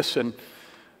seminars for this and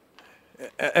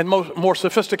more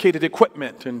sophisticated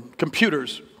equipment and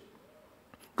computers.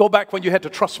 Go back when you had to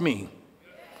trust me.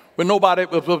 When nobody,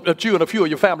 it was you and a few of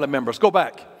your family members. Go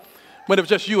back. When it was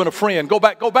just you and a friend. Go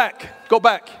back, go back, go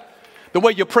back. The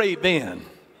way you prayed then.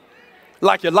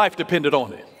 Like your life depended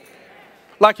on it.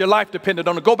 Like your life depended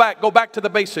on it. Go back to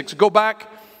the basics. Go back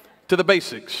to the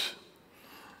basics.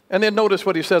 And then notice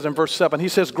what he says in verse 7. He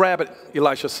says, grab it,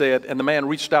 Elisha said, and the man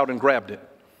reached out and grabbed it.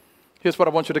 Here's what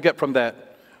I want you to get from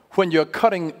that. When your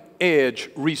cutting edge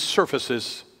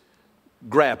resurfaces,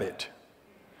 grab it.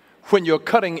 When your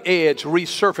cutting edge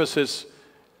resurfaces,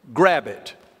 grab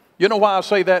it. You know why I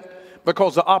say that?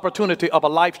 Because the opportunity of a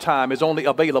lifetime is only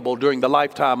available during the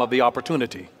lifetime of the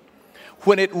opportunity.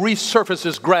 When it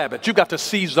resurfaces, grab it. You got to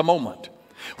seize the moment.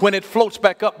 When it floats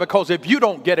back up, because if you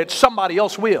don't get it, somebody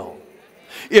else will.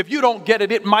 If you don't get it,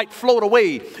 it might float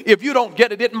away. If you don't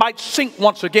get it, it might sink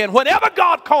once again. Whenever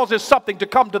God causes something to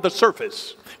come to the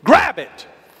surface, grab it.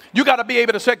 You got to be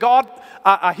able to say, God,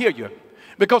 I hear you.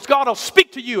 Because God will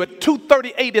speak to you at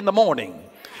 2:38 in the morning.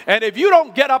 And if you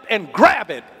don't get up and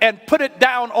grab it and put it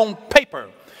down on paper,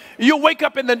 you'll wake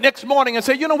up in the next morning and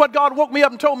say, you know what, God woke me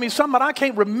up and told me something, but I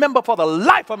can't remember for the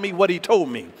life of me what he told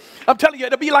me. I'm telling you,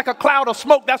 it'll be like a cloud of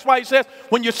smoke. That's why he says,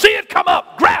 when you see it come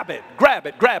up, grab it, grab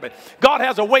it, grab it. God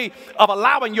has a way of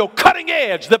allowing your cutting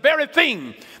edge, the very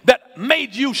thing that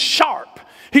made you sharp.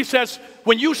 He says,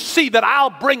 when you see that I'll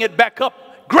bring it back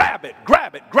up, grab it,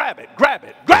 grab it, grab it, grab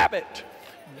it, grab it,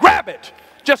 grab it.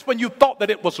 Just when you thought that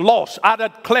it was lost, I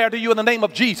declare to you in the name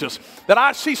of Jesus that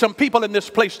I see some people in this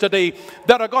place today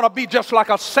that are going to be just like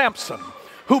a Samson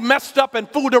who messed up and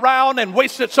fooled around and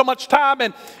wasted so much time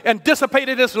and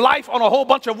dissipated his life on a whole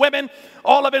bunch of women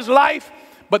all of his life.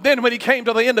 But then when he came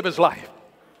to the end of his life,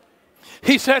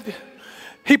 he said,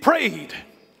 he prayed.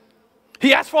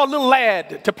 He asked for a little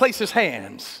lad to place his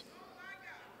hands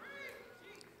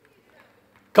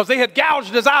because they had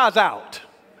gouged his eyes out.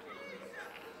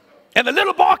 And the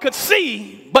little boy could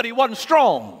see, but he wasn't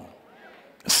strong.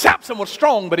 Samson was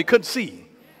strong, but he couldn't see.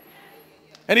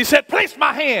 And he said, place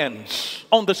my hands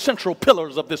on the central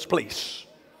pillars of this place.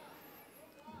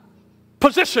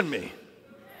 Position me.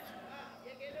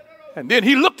 And then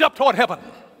he looked up toward heaven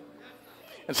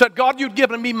and said, God, you've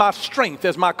given me my strength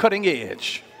as my cutting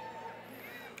edge.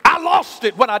 I lost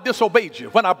it when I disobeyed you,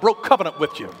 when I broke covenant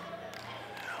with you.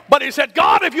 But he said,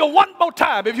 God, if you'll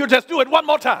just do it one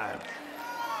more time,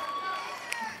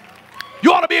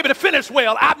 you ought to be able to finish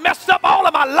well. I messed up all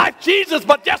of my life, Jesus,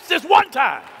 but just this one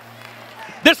time.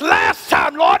 This last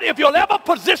time, Lord, if you'll ever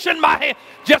position my hand,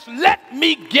 just let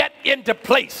me get into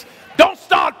place. Don't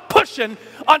start pushing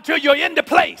until you're into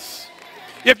place.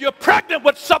 If you're pregnant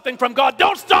with something from God,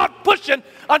 don't start pushing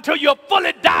until you're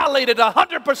fully dilated,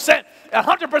 100%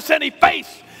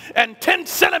 effaced, and 10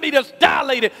 centimeters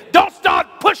dilated. Don't start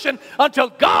pushing until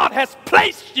God has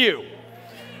placed you.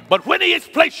 But when he has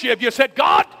placed you, if you said,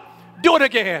 God, do it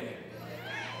again.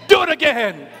 Do it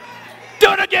again.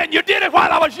 Do it again. You did it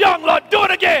while I was young, Lord. Do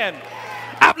it again.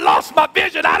 I've lost my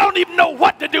vision. I don't even know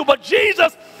what to do. But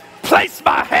Jesus, place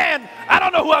my hand. I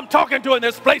don't know who I'm talking to in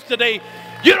this place today.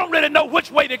 You don't really know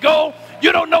which way to go.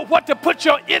 You don't know what to put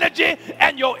your energy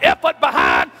and your effort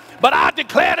behind. But I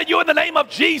declare to you in the name of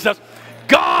Jesus,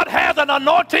 God has an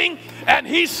anointing, and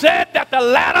he said that the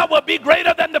latter will be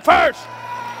greater than the first.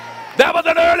 There was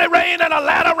an early rain and a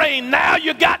latter rain. Now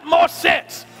you got more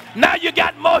sense. Now you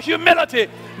got more humility.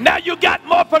 Now you got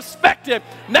more perspective.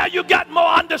 Now you got more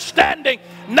understanding.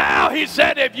 Now he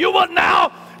said, if you will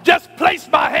now just place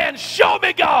my hand, show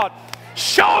me, God.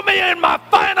 Show me in my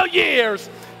final years.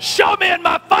 Show me in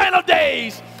my final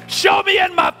days. Show me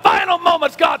in my final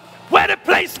moments, God, where to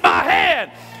place my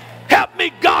hand. Help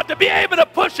me, God, to be able to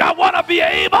push. I want to be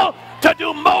able to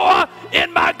do more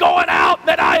in my going out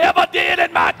than I ever did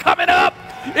in my coming up.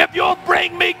 If you'll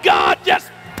bring me, God, just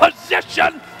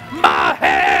position my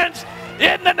hands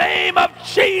in the name of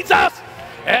Jesus.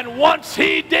 And once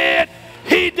he did,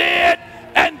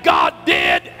 and God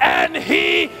did, and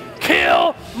he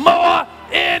killed more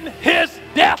in his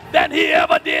death than he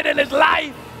ever did in his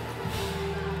life.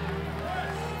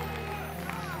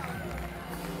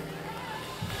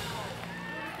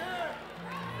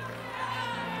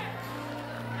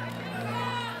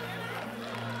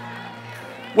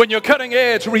 When your cutting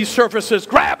edge resurfaces,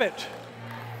 grab it.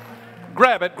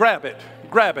 Grab it, grab it,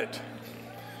 grab it,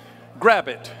 grab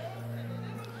it.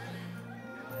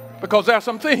 Because there are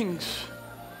some things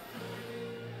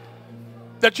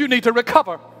that you need to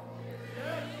recover.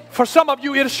 For some of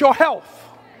you, it's your health.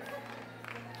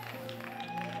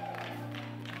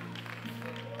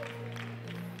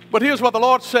 But here's what the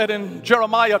Lord said in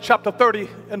Jeremiah chapter 30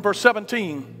 and verse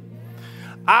 17.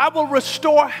 I will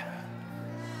restore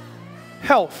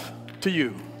health to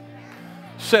you,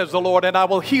 says the Lord, and I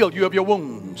will heal you of your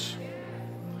wounds.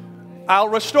 I'll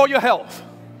restore your health.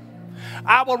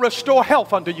 I will restore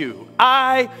health unto you.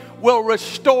 I will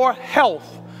restore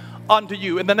health unto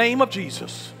you in the name of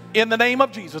Jesus. In the name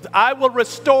of Jesus, I will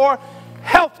restore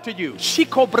health to you.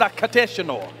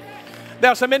 There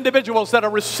are some individuals that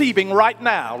are receiving right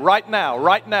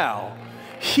now,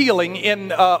 healing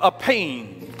in a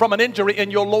pain from an injury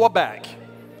in your lower back.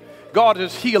 God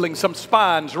is healing some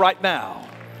spines right now.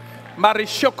 In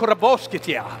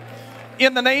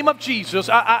the name of Jesus,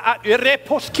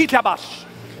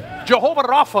 Jehovah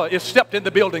Rapha is stepped in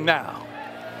the building now.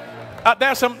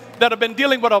 There's some that have been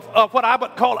dealing with what I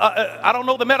would call, I don't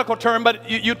know the medical term, but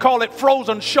you'd call it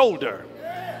frozen shoulder,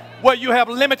 where you have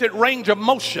limited range of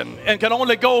motion and can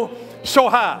only go so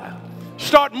high.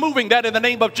 Start moving that in the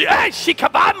name of Jesus.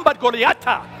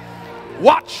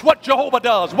 Watch what Jehovah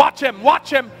does. Watch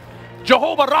him.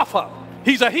 Jehovah Rapha,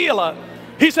 he's a healer.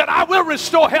 He said, I will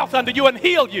restore health unto you and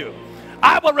heal you.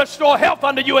 I will restore health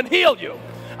unto you and heal you.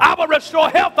 I will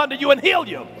restore health unto you and heal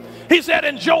you. He said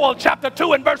in Joel chapter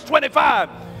 2 and verse 25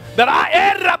 that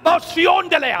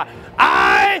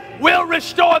I will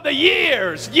restore the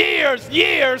years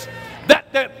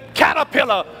that the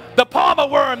caterpillar, the palmer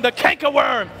worm, the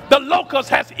cankerworm, the locust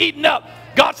has eaten up.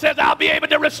 God says, I'll be able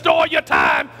to restore your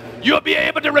time. You'll be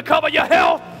able to recover your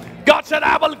health. God said,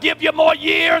 I will give you more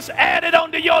years added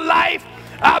onto your life.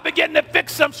 I'll begin to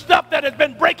fix some stuff that has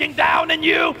been breaking down in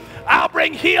you. I'll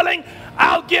bring healing.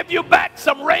 I'll give you back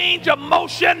some range of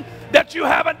motion that you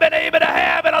haven't been able to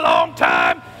have in a long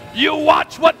time. You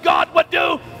watch what God would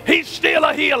do. He's still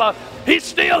a healer. He's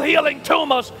still healing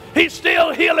tumors. He's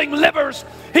still healing livers.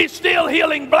 He's still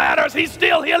healing bladders. He's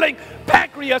still healing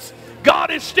pancreas. God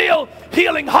is still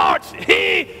healing hearts.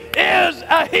 He is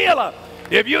a healer.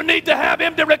 If you need to have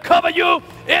him to recover you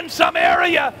in some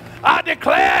area, I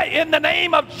declare in the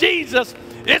name of Jesus,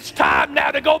 it's time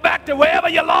now to go back to wherever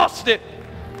you lost it.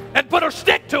 And put a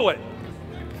stick to it.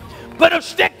 Put a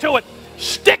stick to it.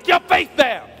 Stick your faith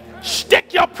there.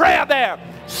 Stick your prayer there.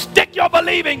 Stick your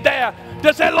believing there.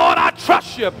 To say, Lord, I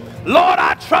trust you. Lord,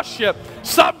 I trust you.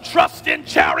 Some trust in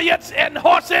chariots and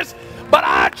horses, but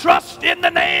I trust in the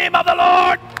name of the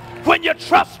Lord. When you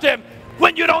trust him,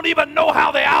 when you don't even know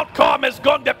how the outcome is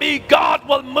going to be, God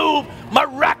will move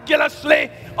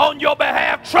miraculously on your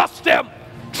behalf. Trust him.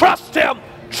 Trust him.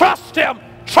 Trust him.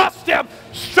 Trust him.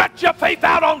 Stretch your faith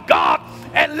out on God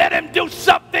and let him do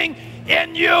something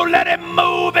in you. Let him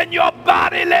move in your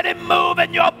body. Let him move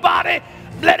in your body.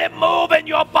 Let him move in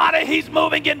your body. He's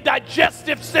moving in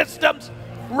digestive systems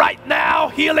right now,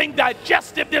 healing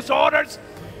digestive disorders.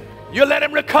 You let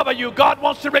him recover you. God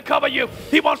wants to recover you.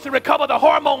 He wants to recover the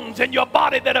hormones in your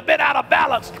body that have been out of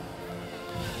balance,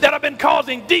 that have been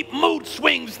causing deep mood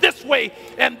swings this way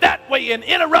and that way and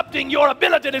interrupting your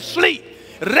ability to sleep.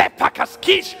 In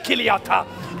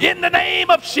the name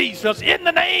of Jesus. In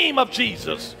the name of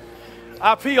Jesus.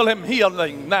 I feel him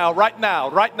healing now, right now,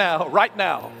 right now, right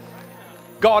now.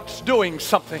 God's doing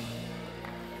something.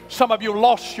 Some of you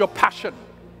lost your passion.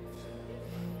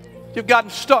 You've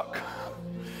gotten stuck.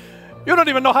 You don't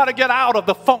even know how to get out of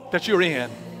the funk that you're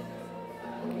in.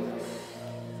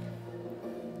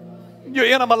 You're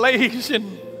in a malaise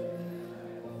and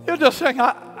you're just saying,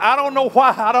 I don't know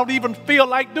why. I don't even feel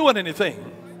like doing anything.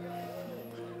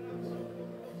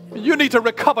 You need to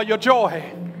recover your joy.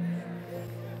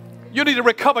 You need to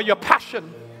recover your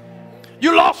passion.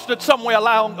 You lost it somewhere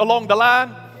along the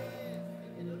line.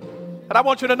 And I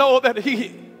want you to know that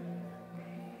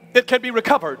it can be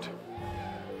recovered.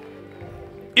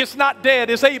 It's not dead.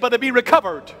 It's able to be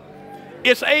recovered.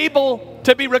 It's able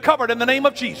to be recovered in the name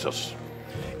of Jesus.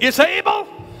 It's able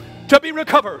to be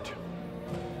recovered.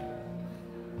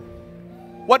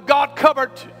 What God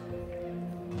covered,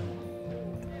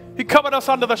 he covered us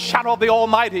under the shadow of the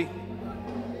Almighty.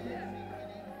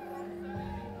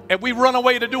 And we run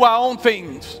away to do our own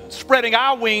things, spreading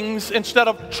our wings instead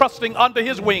of trusting under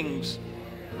his wings.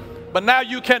 But now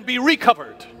you can be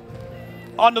recovered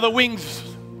under the wings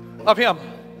of him.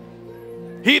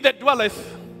 He that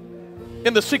dwelleth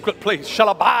in the secret place shall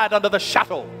abide under the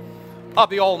shadow of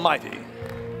the Almighty.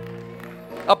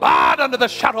 Abide under the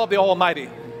shadow of the Almighty.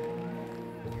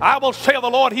 I will say of the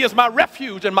Lord, he is my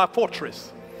refuge and my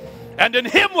fortress, and in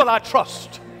him will I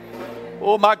trust.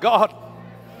 Oh my God,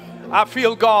 I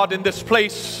feel God in this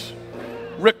place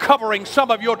recovering some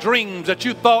of your dreams that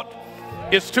you thought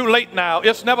it's too late now.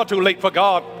 It's never too late for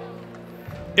God.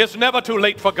 It's never too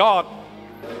late for God.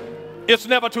 It's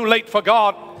never too late for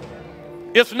God.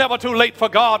 It's never too late for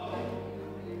God.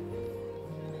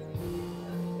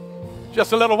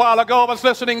 Just a little while ago, I was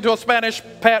listening to a Spanish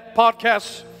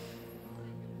podcast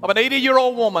of an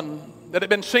 80-year-old woman that had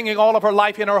been singing all of her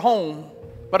life in her home,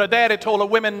 but her daddy told her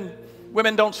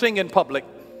women don't sing in public.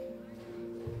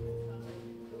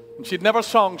 And she'd never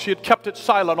sung. She had kept it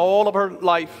silent all of her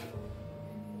life.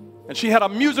 And she had a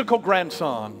musical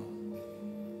grandson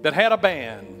that had a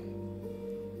band.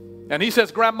 And he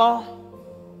says, Grandma,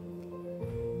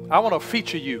 I want to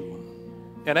feature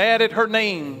you. And added her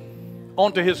name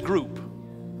onto his group.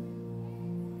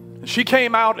 And she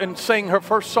came out and sang her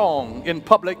first song in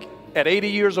public at 80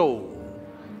 years old.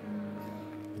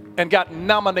 And got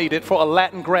nominated for a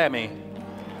Latin Grammy.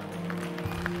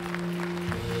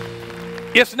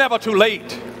 It's never too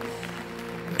late.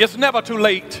 It's never too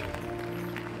late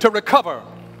to recover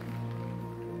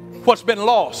what's been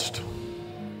lost.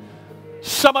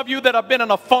 Some of you that have been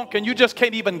in a funk and you just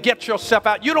can't even get yourself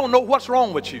out. You don't know what's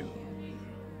wrong with you.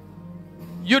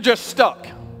 You're just stuck.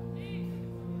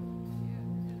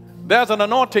 There's an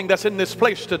anointing that's in this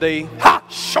place today. Ha!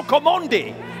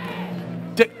 Shokomondi!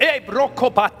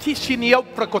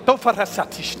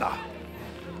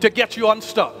 To get you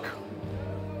unstuck.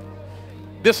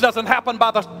 This doesn't happen by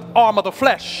the arm of the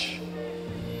flesh.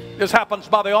 This happens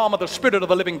by the arm of the Spirit of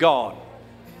the living God.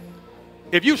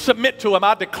 If you submit to him,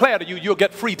 I declare to you, you'll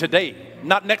get free today.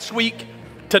 Not next week,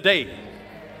 today.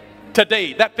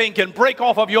 Today. That thing can break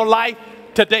off of your life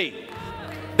today.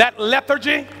 That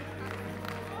lethargy,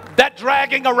 that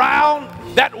dragging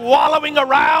around, that wallowing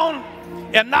around,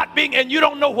 and not being, and you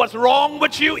don't know what's wrong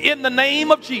with you, in the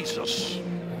name of Jesus.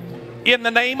 In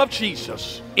the name of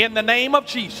Jesus. In the name of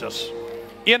Jesus.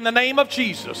 In the name of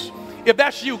Jesus. If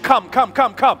that's you, come.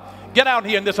 Get out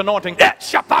here in this anointing.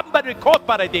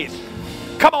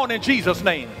 Come on in Jesus'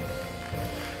 name.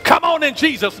 Come on in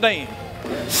Jesus' name.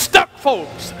 Stuck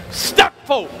folks. Stuck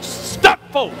folks. Stuck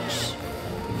folks.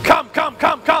 Come.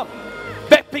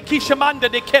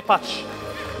 Bepikishamanda de kepash.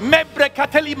 Mebre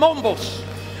kateli mombos.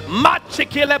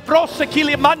 Machikile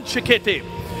brosekili manchikete.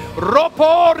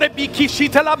 Ropo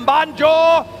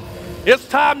rebikishitelambanjo. It's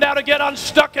time now to get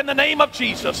unstuck in the name of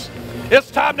Jesus. It's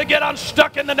time to get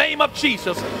unstuck in the name of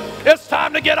Jesus. It's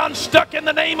time to get unstuck in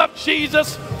the name of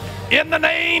Jesus. In the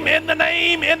name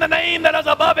that is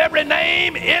above every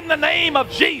name, in the name of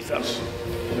Jesus.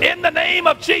 In the name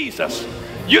of Jesus.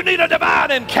 You need a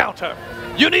divine encounter.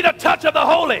 You need a touch of the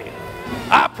Holy.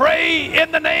 I pray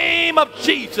in the name of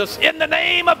Jesus, in the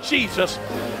name of Jesus,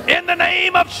 in the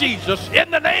name of Jesus,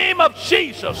 in the name of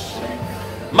Jesus.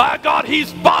 My God,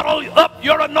 he's bottled up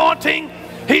your anointing.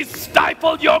 He's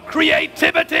stifled your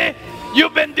creativity.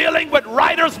 You've been dealing with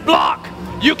writer's block.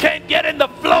 You can't get in the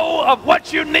flow of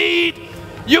what you need.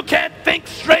 You can't think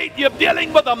straight. You're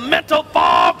dealing with a mental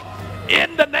fog.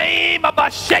 In the name of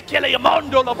Ashekele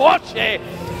Mondo Laboshe.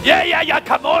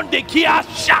 Kamondi Kia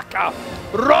Shaka.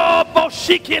 Robo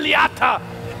Shikiliata.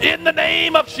 In the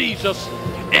name of Jesus.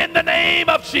 In the name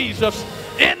of Jesus.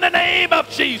 In the name of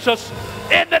Jesus.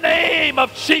 In the name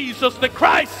of Jesus the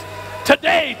Christ.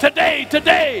 Today,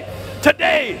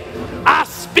 I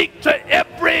speak to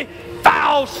every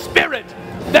foul spirit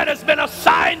that has been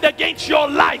assigned against your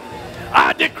life.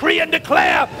 I decree and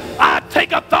declare, I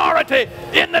take authority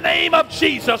in the name of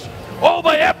Jesus over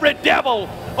every devil,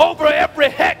 over every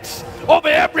hex, over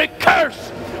every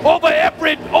curse, over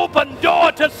every open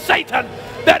door to Satan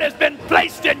that has been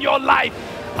placed in your life.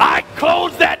 I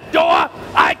close that door.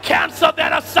 I cancel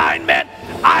that assignment.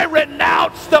 I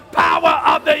renounce the power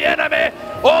of the enemy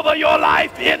over your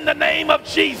life in the name of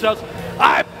Jesus.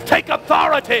 I take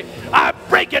authority. I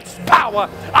break its power.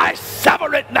 I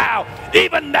sever it now.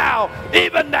 Even now.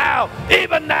 Even now.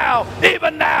 Even now.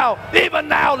 Even now. Even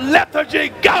now. Lethargy,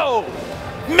 go.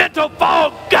 Mental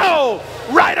fog, go.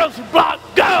 Writer's block,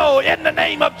 go. In the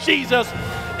name of Jesus.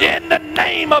 In the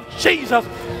name of Jesus.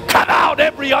 Cut out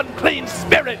every unclean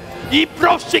spirit.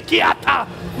 Ibroshikiata.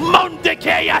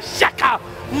 Mondekeya shaka.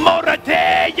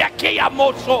 Morade yakia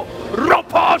moso.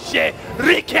 Roposhe.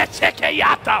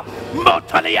 Rikesekeyata.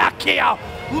 Motaliakia.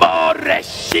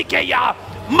 Moreshikeya.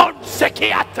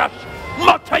 Monsekiata.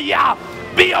 Motaya.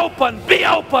 Be open. Be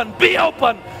open. Be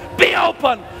open. Be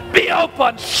open. Be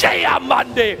open. Shea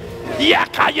Mande.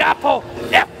 Yakayapo.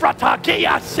 Efrata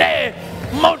Kiyase.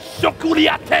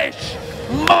 Monsokuriatesh.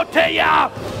 Moteya.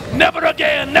 Never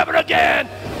again. Never again.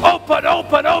 Open.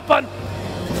 Open. Open.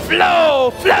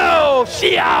 Flow. Flow.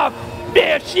 Shia.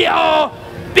 Bishio.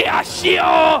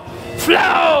 Biashio.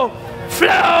 Flow.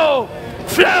 Flow.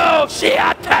 Flow.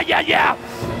 Shia Taya.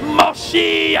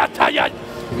 Moshia Taya.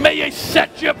 May he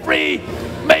set you free.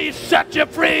 May he set you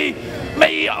free.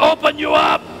 May he open you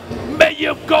up. May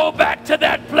you go back to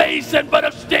that place and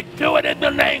better stick to it in the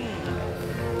name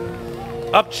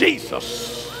of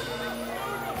Jesus.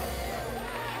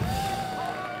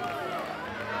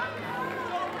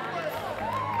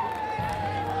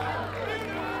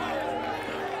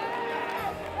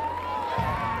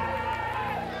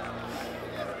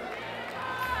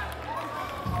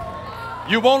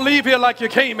 You won't leave here like you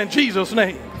came in Jesus'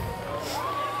 name.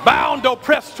 Bound,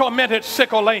 oppressed, tormented,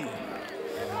 sick or lame.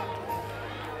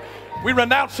 We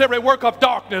renounce every work of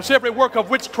darkness, every work of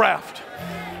witchcraft,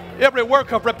 every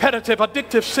work of repetitive,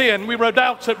 addictive sin. We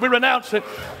renounce it. We renounce it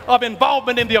of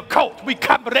involvement in the occult. We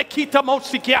come rekita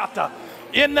mosikiata.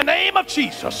 In the name of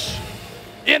Jesus.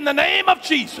 In the name of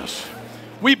Jesus.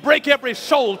 We break every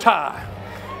soul tie.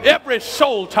 Every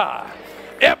soul tie.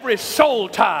 Every soul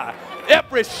tie.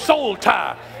 Every soul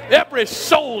tie. Every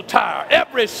soul tie.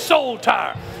 Every soul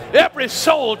tie. Every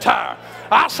soul tie.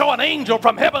 I saw an angel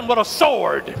from heaven with a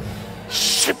sword.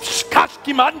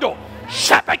 Slicing,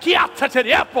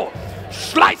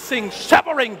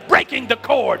 severing, breaking the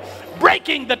cord,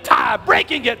 breaking the tie,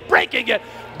 breaking it, breaking it,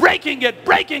 breaking it,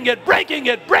 breaking it, breaking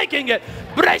it, breaking it,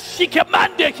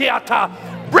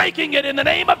 breaking it in the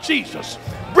name of Jesus,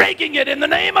 breaking it in the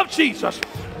name of Jesus,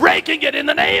 breaking it in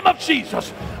the name of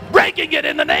Jesus, breaking it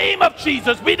in the name of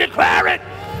Jesus. We declare it,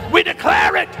 we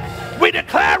declare it, we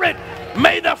declare it.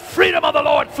 May the freedom of the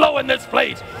Lord flow in this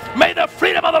place. May the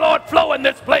freedom of the Lord flow in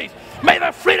this place. May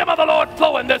the freedom of the Lord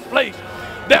flow in this place.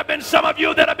 There have been some of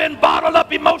you that have been bottled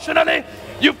up emotionally.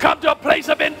 You've come to a place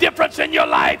of indifference in your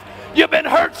life. You've been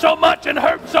hurt so much and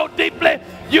hurt so deeply,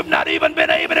 you've not even been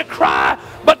able to cry.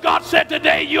 But God said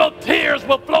today, your tears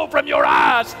will flow from your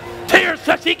eyes. Tears.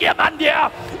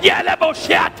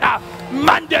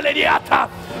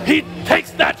 He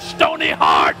takes that stony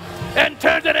heart and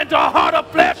turns it into a heart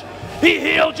of flesh. He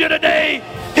healed you today.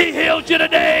 He heals you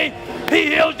today. He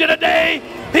heals you today.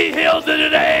 He heals you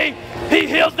today. He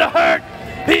heals the hurt.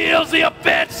 He heals the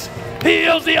offense. He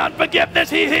heals the unforgiveness.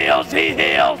 He heals. He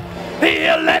heals. He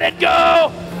heals. Let it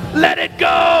go. Let it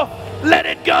go. Let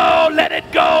it go. Let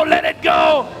it go. Let it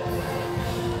go.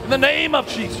 the name of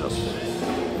Jesus.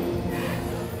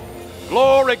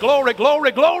 Glory, glory,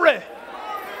 glory, glory.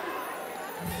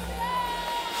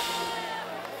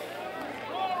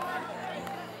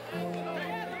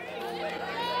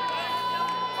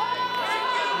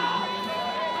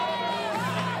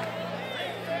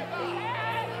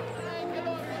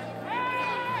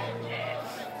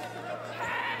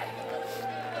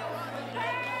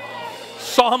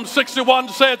 Psalm 61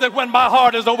 says that when my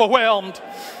heart is overwhelmed,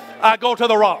 I go to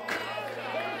the rock.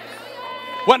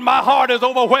 When my heart is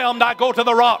overwhelmed, I go to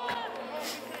the rock.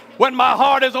 When my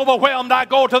heart is overwhelmed, I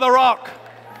go to the rock.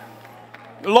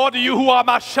 Lord, you who are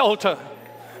my shelter,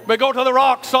 we go to the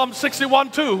rock. Psalm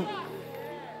 61:2.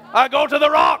 I go to the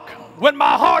rock. When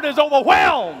my heart is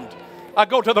overwhelmed, I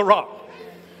go to the rock.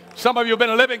 Some of you have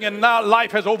been living and now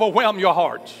life has overwhelmed your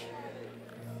hearts.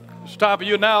 It's time for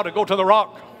you now to go to the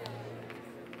rock.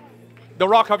 The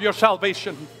rock of your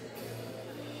salvation,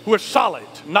 who is solid,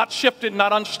 not shifted,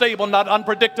 not unstable, not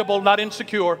unpredictable, not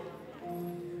insecure.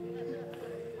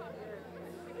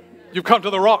 You've come to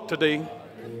the rock today.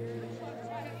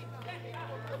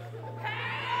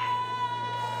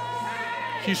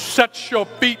 He sets your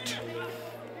feet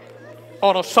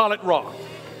on a solid rock.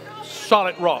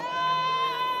 Solid rock.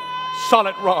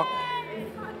 Solid rock.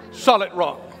 Solid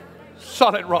rock.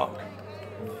 Solid rock.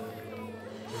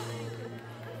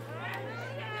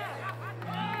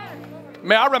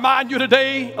 May I remind you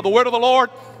today of the word of the Lord?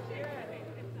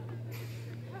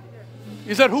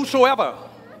 He said, whosoever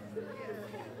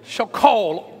shall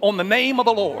call on the name of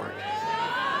the Lord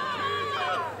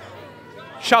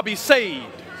shall be saved.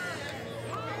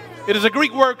 It is a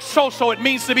Greek word, sozo. It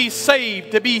means to be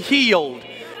saved, to be healed.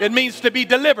 It means to be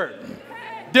delivered,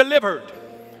 delivered,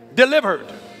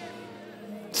 delivered,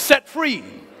 set free.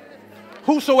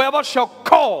 Whosoever shall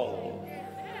call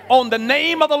on the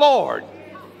name of the Lord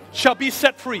shall be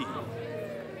set free.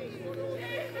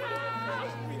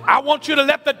 I want you to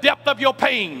let the depth of your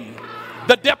pain,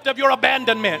 the depth of your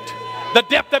abandonment, the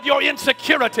depth of your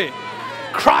insecurity,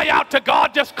 cry out to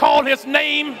God. Just call his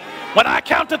name. When I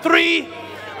count to 3,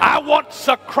 I want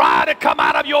a cry to come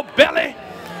out of your belly,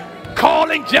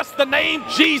 calling just the name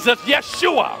Jesus,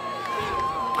 Yeshua.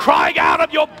 Crying out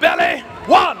of your belly,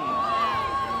 1.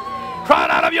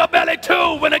 Crying out of your belly,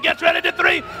 2. When it gets ready to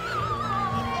 3,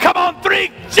 come on,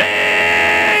 3.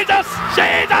 Jesus,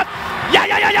 Jesus. Yeah,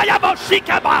 yeah, yeah, yeah, yeah,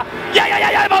 Moshika. Yeah, yeah,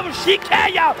 yeah, yeah, Moshika.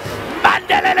 Yeah.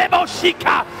 Mandelele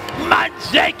Moshika.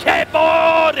 Manjeke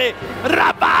Bori.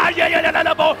 Rabaya, yeah, yeah, yeah,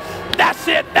 yeah. That's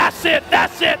it, that's it,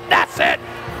 that's it, that's it.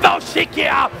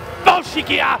 Boshikia,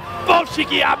 Boshikia,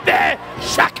 Boshikia. Be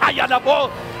Shakaya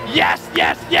Nabo. Yes,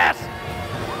 yes, yes.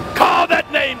 Call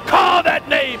that name, call that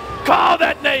name, call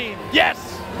that name. Yes.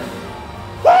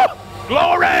 Woo!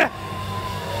 Glory.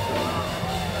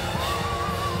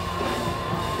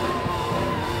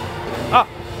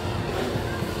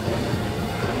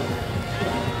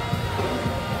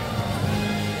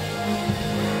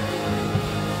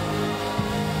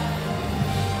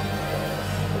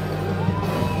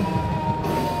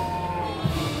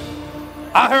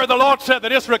 I heard the Lord said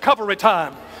that it's recovery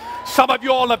time. Some of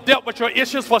you all have dealt with your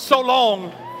issues for so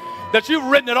long that you've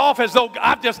written it off as though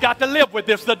I've just got to live with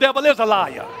this. The devil is a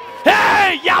liar.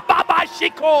 Hey, Yababa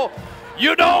Shiko.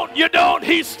 You don't.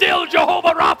 He's still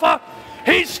Jehovah Rapha.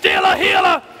 He's still a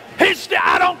healer.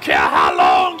 I don't care how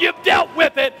long you've dealt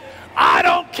with it. I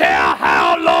don't care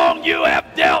how long you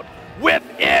have dealt with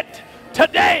it.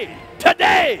 Today,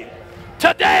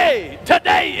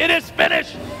 it is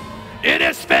finished. It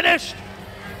is finished.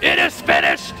 It is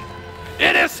finished.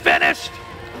 It is finished.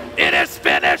 It is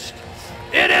finished.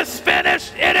 It is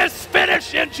finished. It is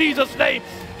finished in Jesus' name.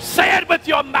 Say it with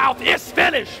your mouth. It's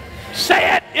finished.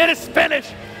 Say it. It is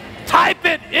finished. Type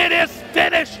it. It is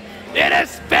finished. It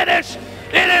is finished.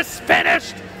 It is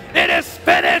finished. It is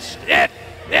finished. It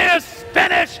is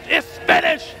finished. It's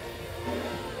finished.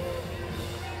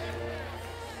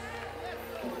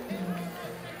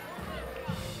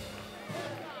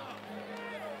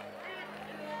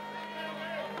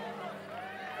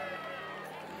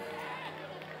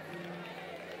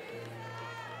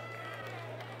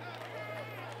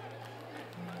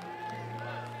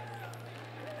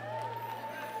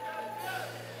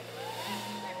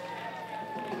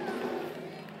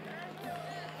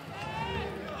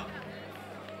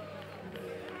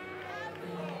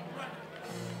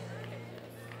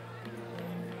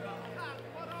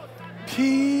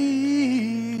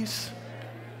 Peace,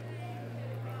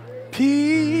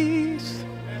 peace,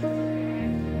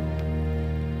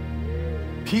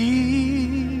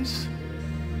 peace,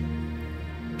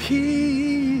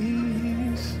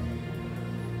 peace.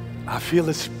 I feel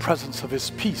his presence of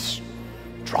his peace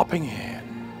dropping in.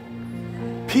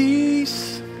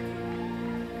 Peace,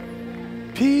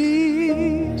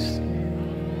 peace,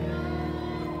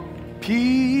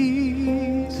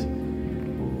 peace,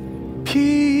 peace.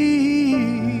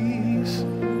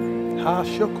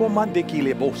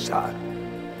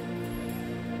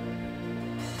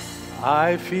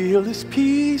 I feel His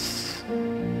peace,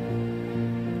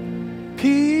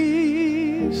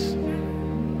 peace,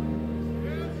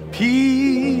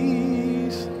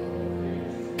 peace,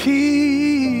 peace.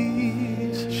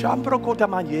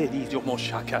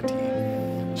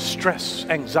 Stress,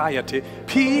 anxiety,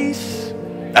 peace.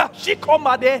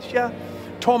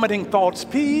 Tormenting thoughts,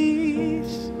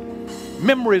 peace.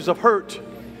 Memories of hurt,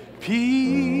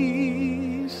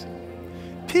 peace,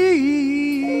 peace.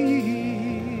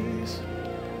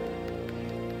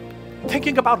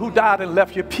 Thinking about who died and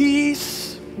left you,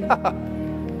 peace.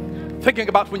 Thinking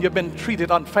about when you've been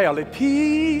treated unfairly,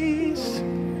 peace,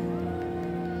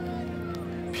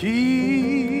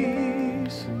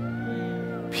 peace,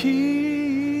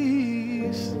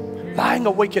 peace. Lying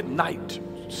awake at night,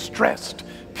 stressed,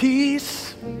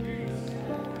 peace,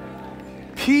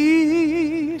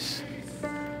 peace,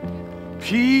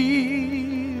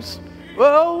 peace,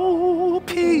 oh,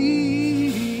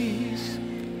 peace.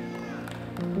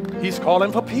 He's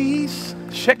calling for peace.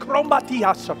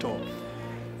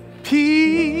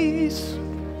 Peace,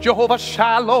 Jehovah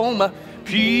Shalom,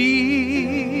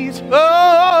 peace,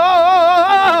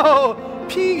 oh,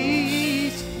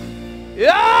 peace,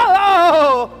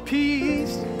 oh,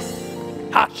 peace.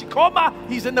 Hashikoma,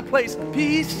 He's in the place,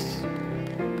 peace,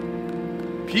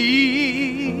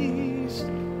 peace,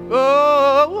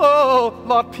 oh,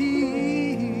 Lord,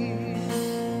 peace.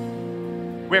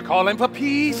 We're calling for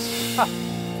peace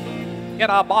in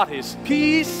our bodies,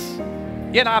 peace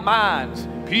in our minds,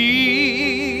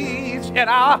 peace in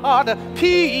our heart,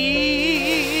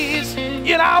 peace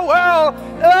in our world,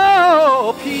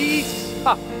 oh, peace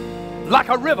like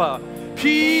a river,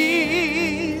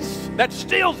 peace that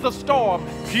stills the storm,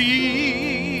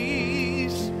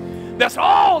 peace that's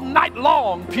all night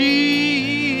long,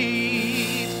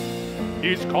 peace.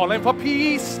 He's calling for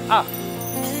peace.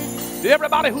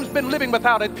 Everybody who's been living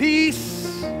without it, peace.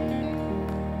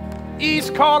 He's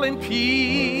calling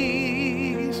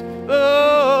peace.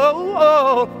 Oh,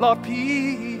 oh, Lord,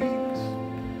 peace.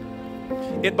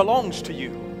 It belongs to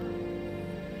you.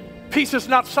 Peace is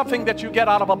not something that you get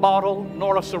out of a bottle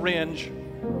nor a syringe.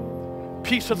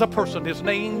 Peace is a person. His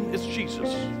name is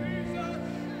Jesus.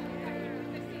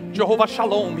 Jehovah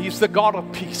Shalom. He's the God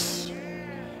of peace.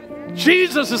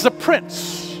 Jesus is the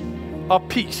Prince of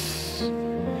Peace.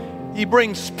 He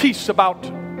brings peace about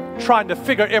trying to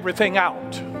figure everything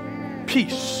out.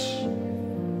 Peace.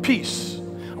 Peace.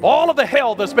 All of the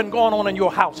hell that's been going on in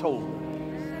your household,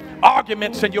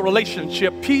 arguments in your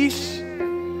relationship, peace,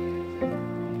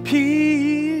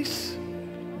 peace,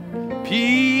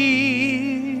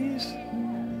 peace,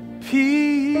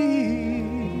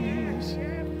 peace.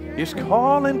 He's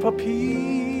calling for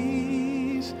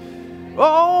peace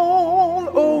all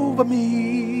over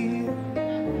me.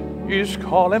 He's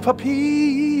calling for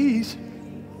peace,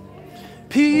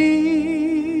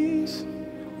 peace,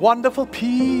 wonderful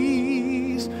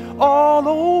peace all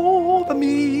over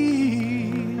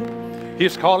me.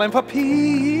 He's calling for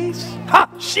peace. Ha!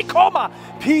 Shikoma!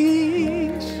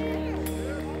 Peace.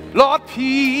 Lord,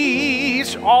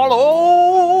 peace all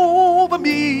over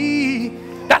me.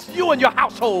 That's you and your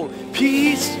household.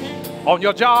 Peace on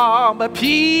your job.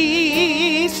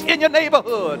 Peace in your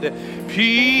neighborhood.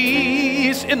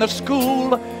 Peace in the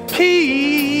school.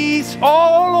 Peace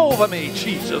all over me,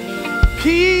 Jesus.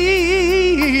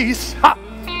 Peace. Ha!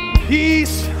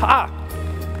 Peace. Ha!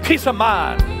 Peace of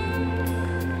mind.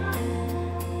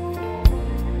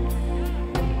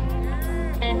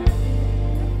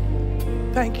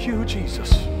 Thank you, Jesus.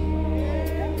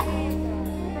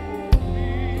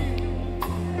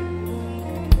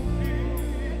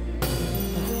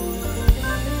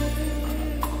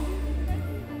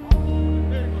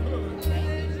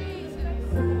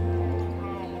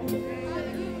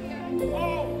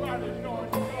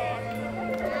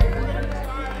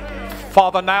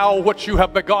 Father, now what you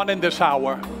have begun in this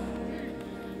hour,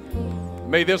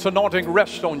 may this anointing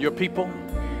rest on your people.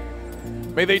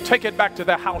 May they take it back to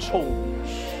their households.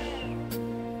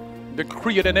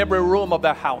 Decree it in every room of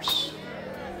their house.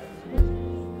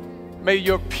 May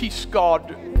your peace,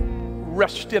 God,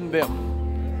 rest in them.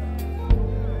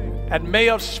 And may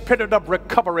a spirit of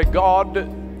recovery, God,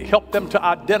 help them to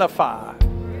identify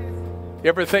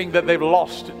everything that they've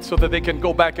lost so that they can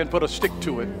go back and put a stick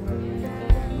to it.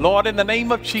 Lord, in the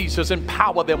name of Jesus,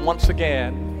 empower them once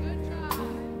again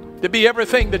to be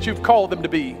everything that you've called them to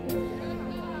be.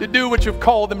 to do what you've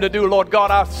called them to do, Lord God.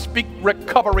 I speak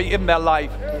recovery in their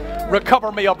life.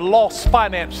 Recover me of lost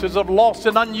finances, of lost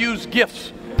and unused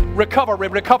gifts. Recovery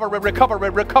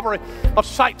of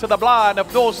sight to the blind,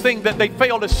 of those things that they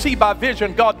failed to see by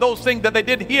vision, God, those things that they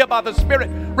didn't hear by the Spirit.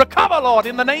 Recover, Lord,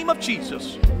 in the name of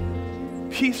Jesus.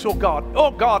 Peace, oh God. Oh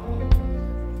God.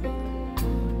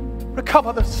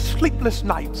 Recover the sleepless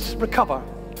nights. Recover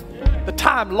the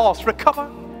time lost.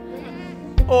 Recover.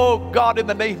 Oh God, in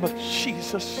the name of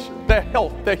Jesus, their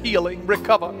health, their healing.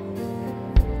 Recover.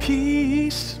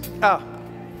 Peace.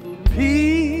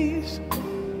 Peace.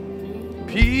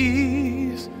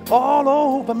 Peace all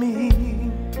over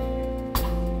me.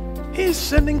 He's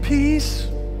sending peace.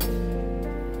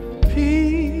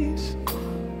 Peace.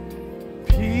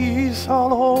 Peace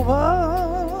all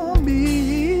over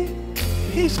me.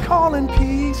 He's calling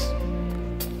peace.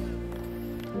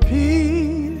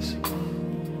 Peace.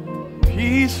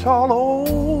 Peace all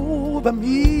over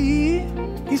me.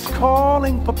 He's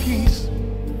calling for peace.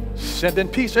 Sending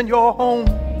peace in your home.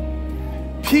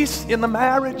 Peace in the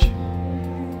marriage.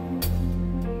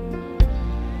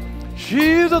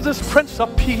 Jesus is Prince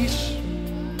of Peace.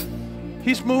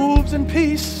 He moves in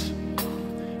peace.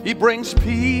 He brings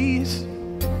peace.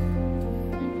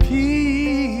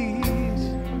 Peace.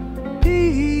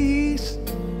 Peace.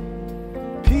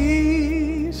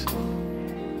 Peace.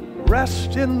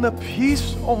 Rest in the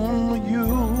peace on you.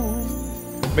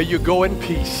 May you go in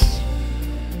peace.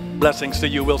 Blessings to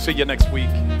you. We'll see you next week.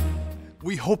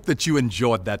 We hope that you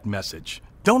enjoyed that message.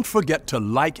 Don't forget to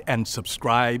like and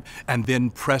subscribe, and then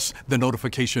press the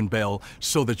notification bell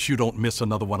so that you don't miss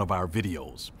another one of our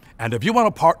videos. And if you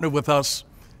want to partner with us,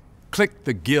 click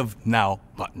the Give Now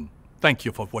button. Thank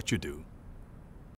you for what you do.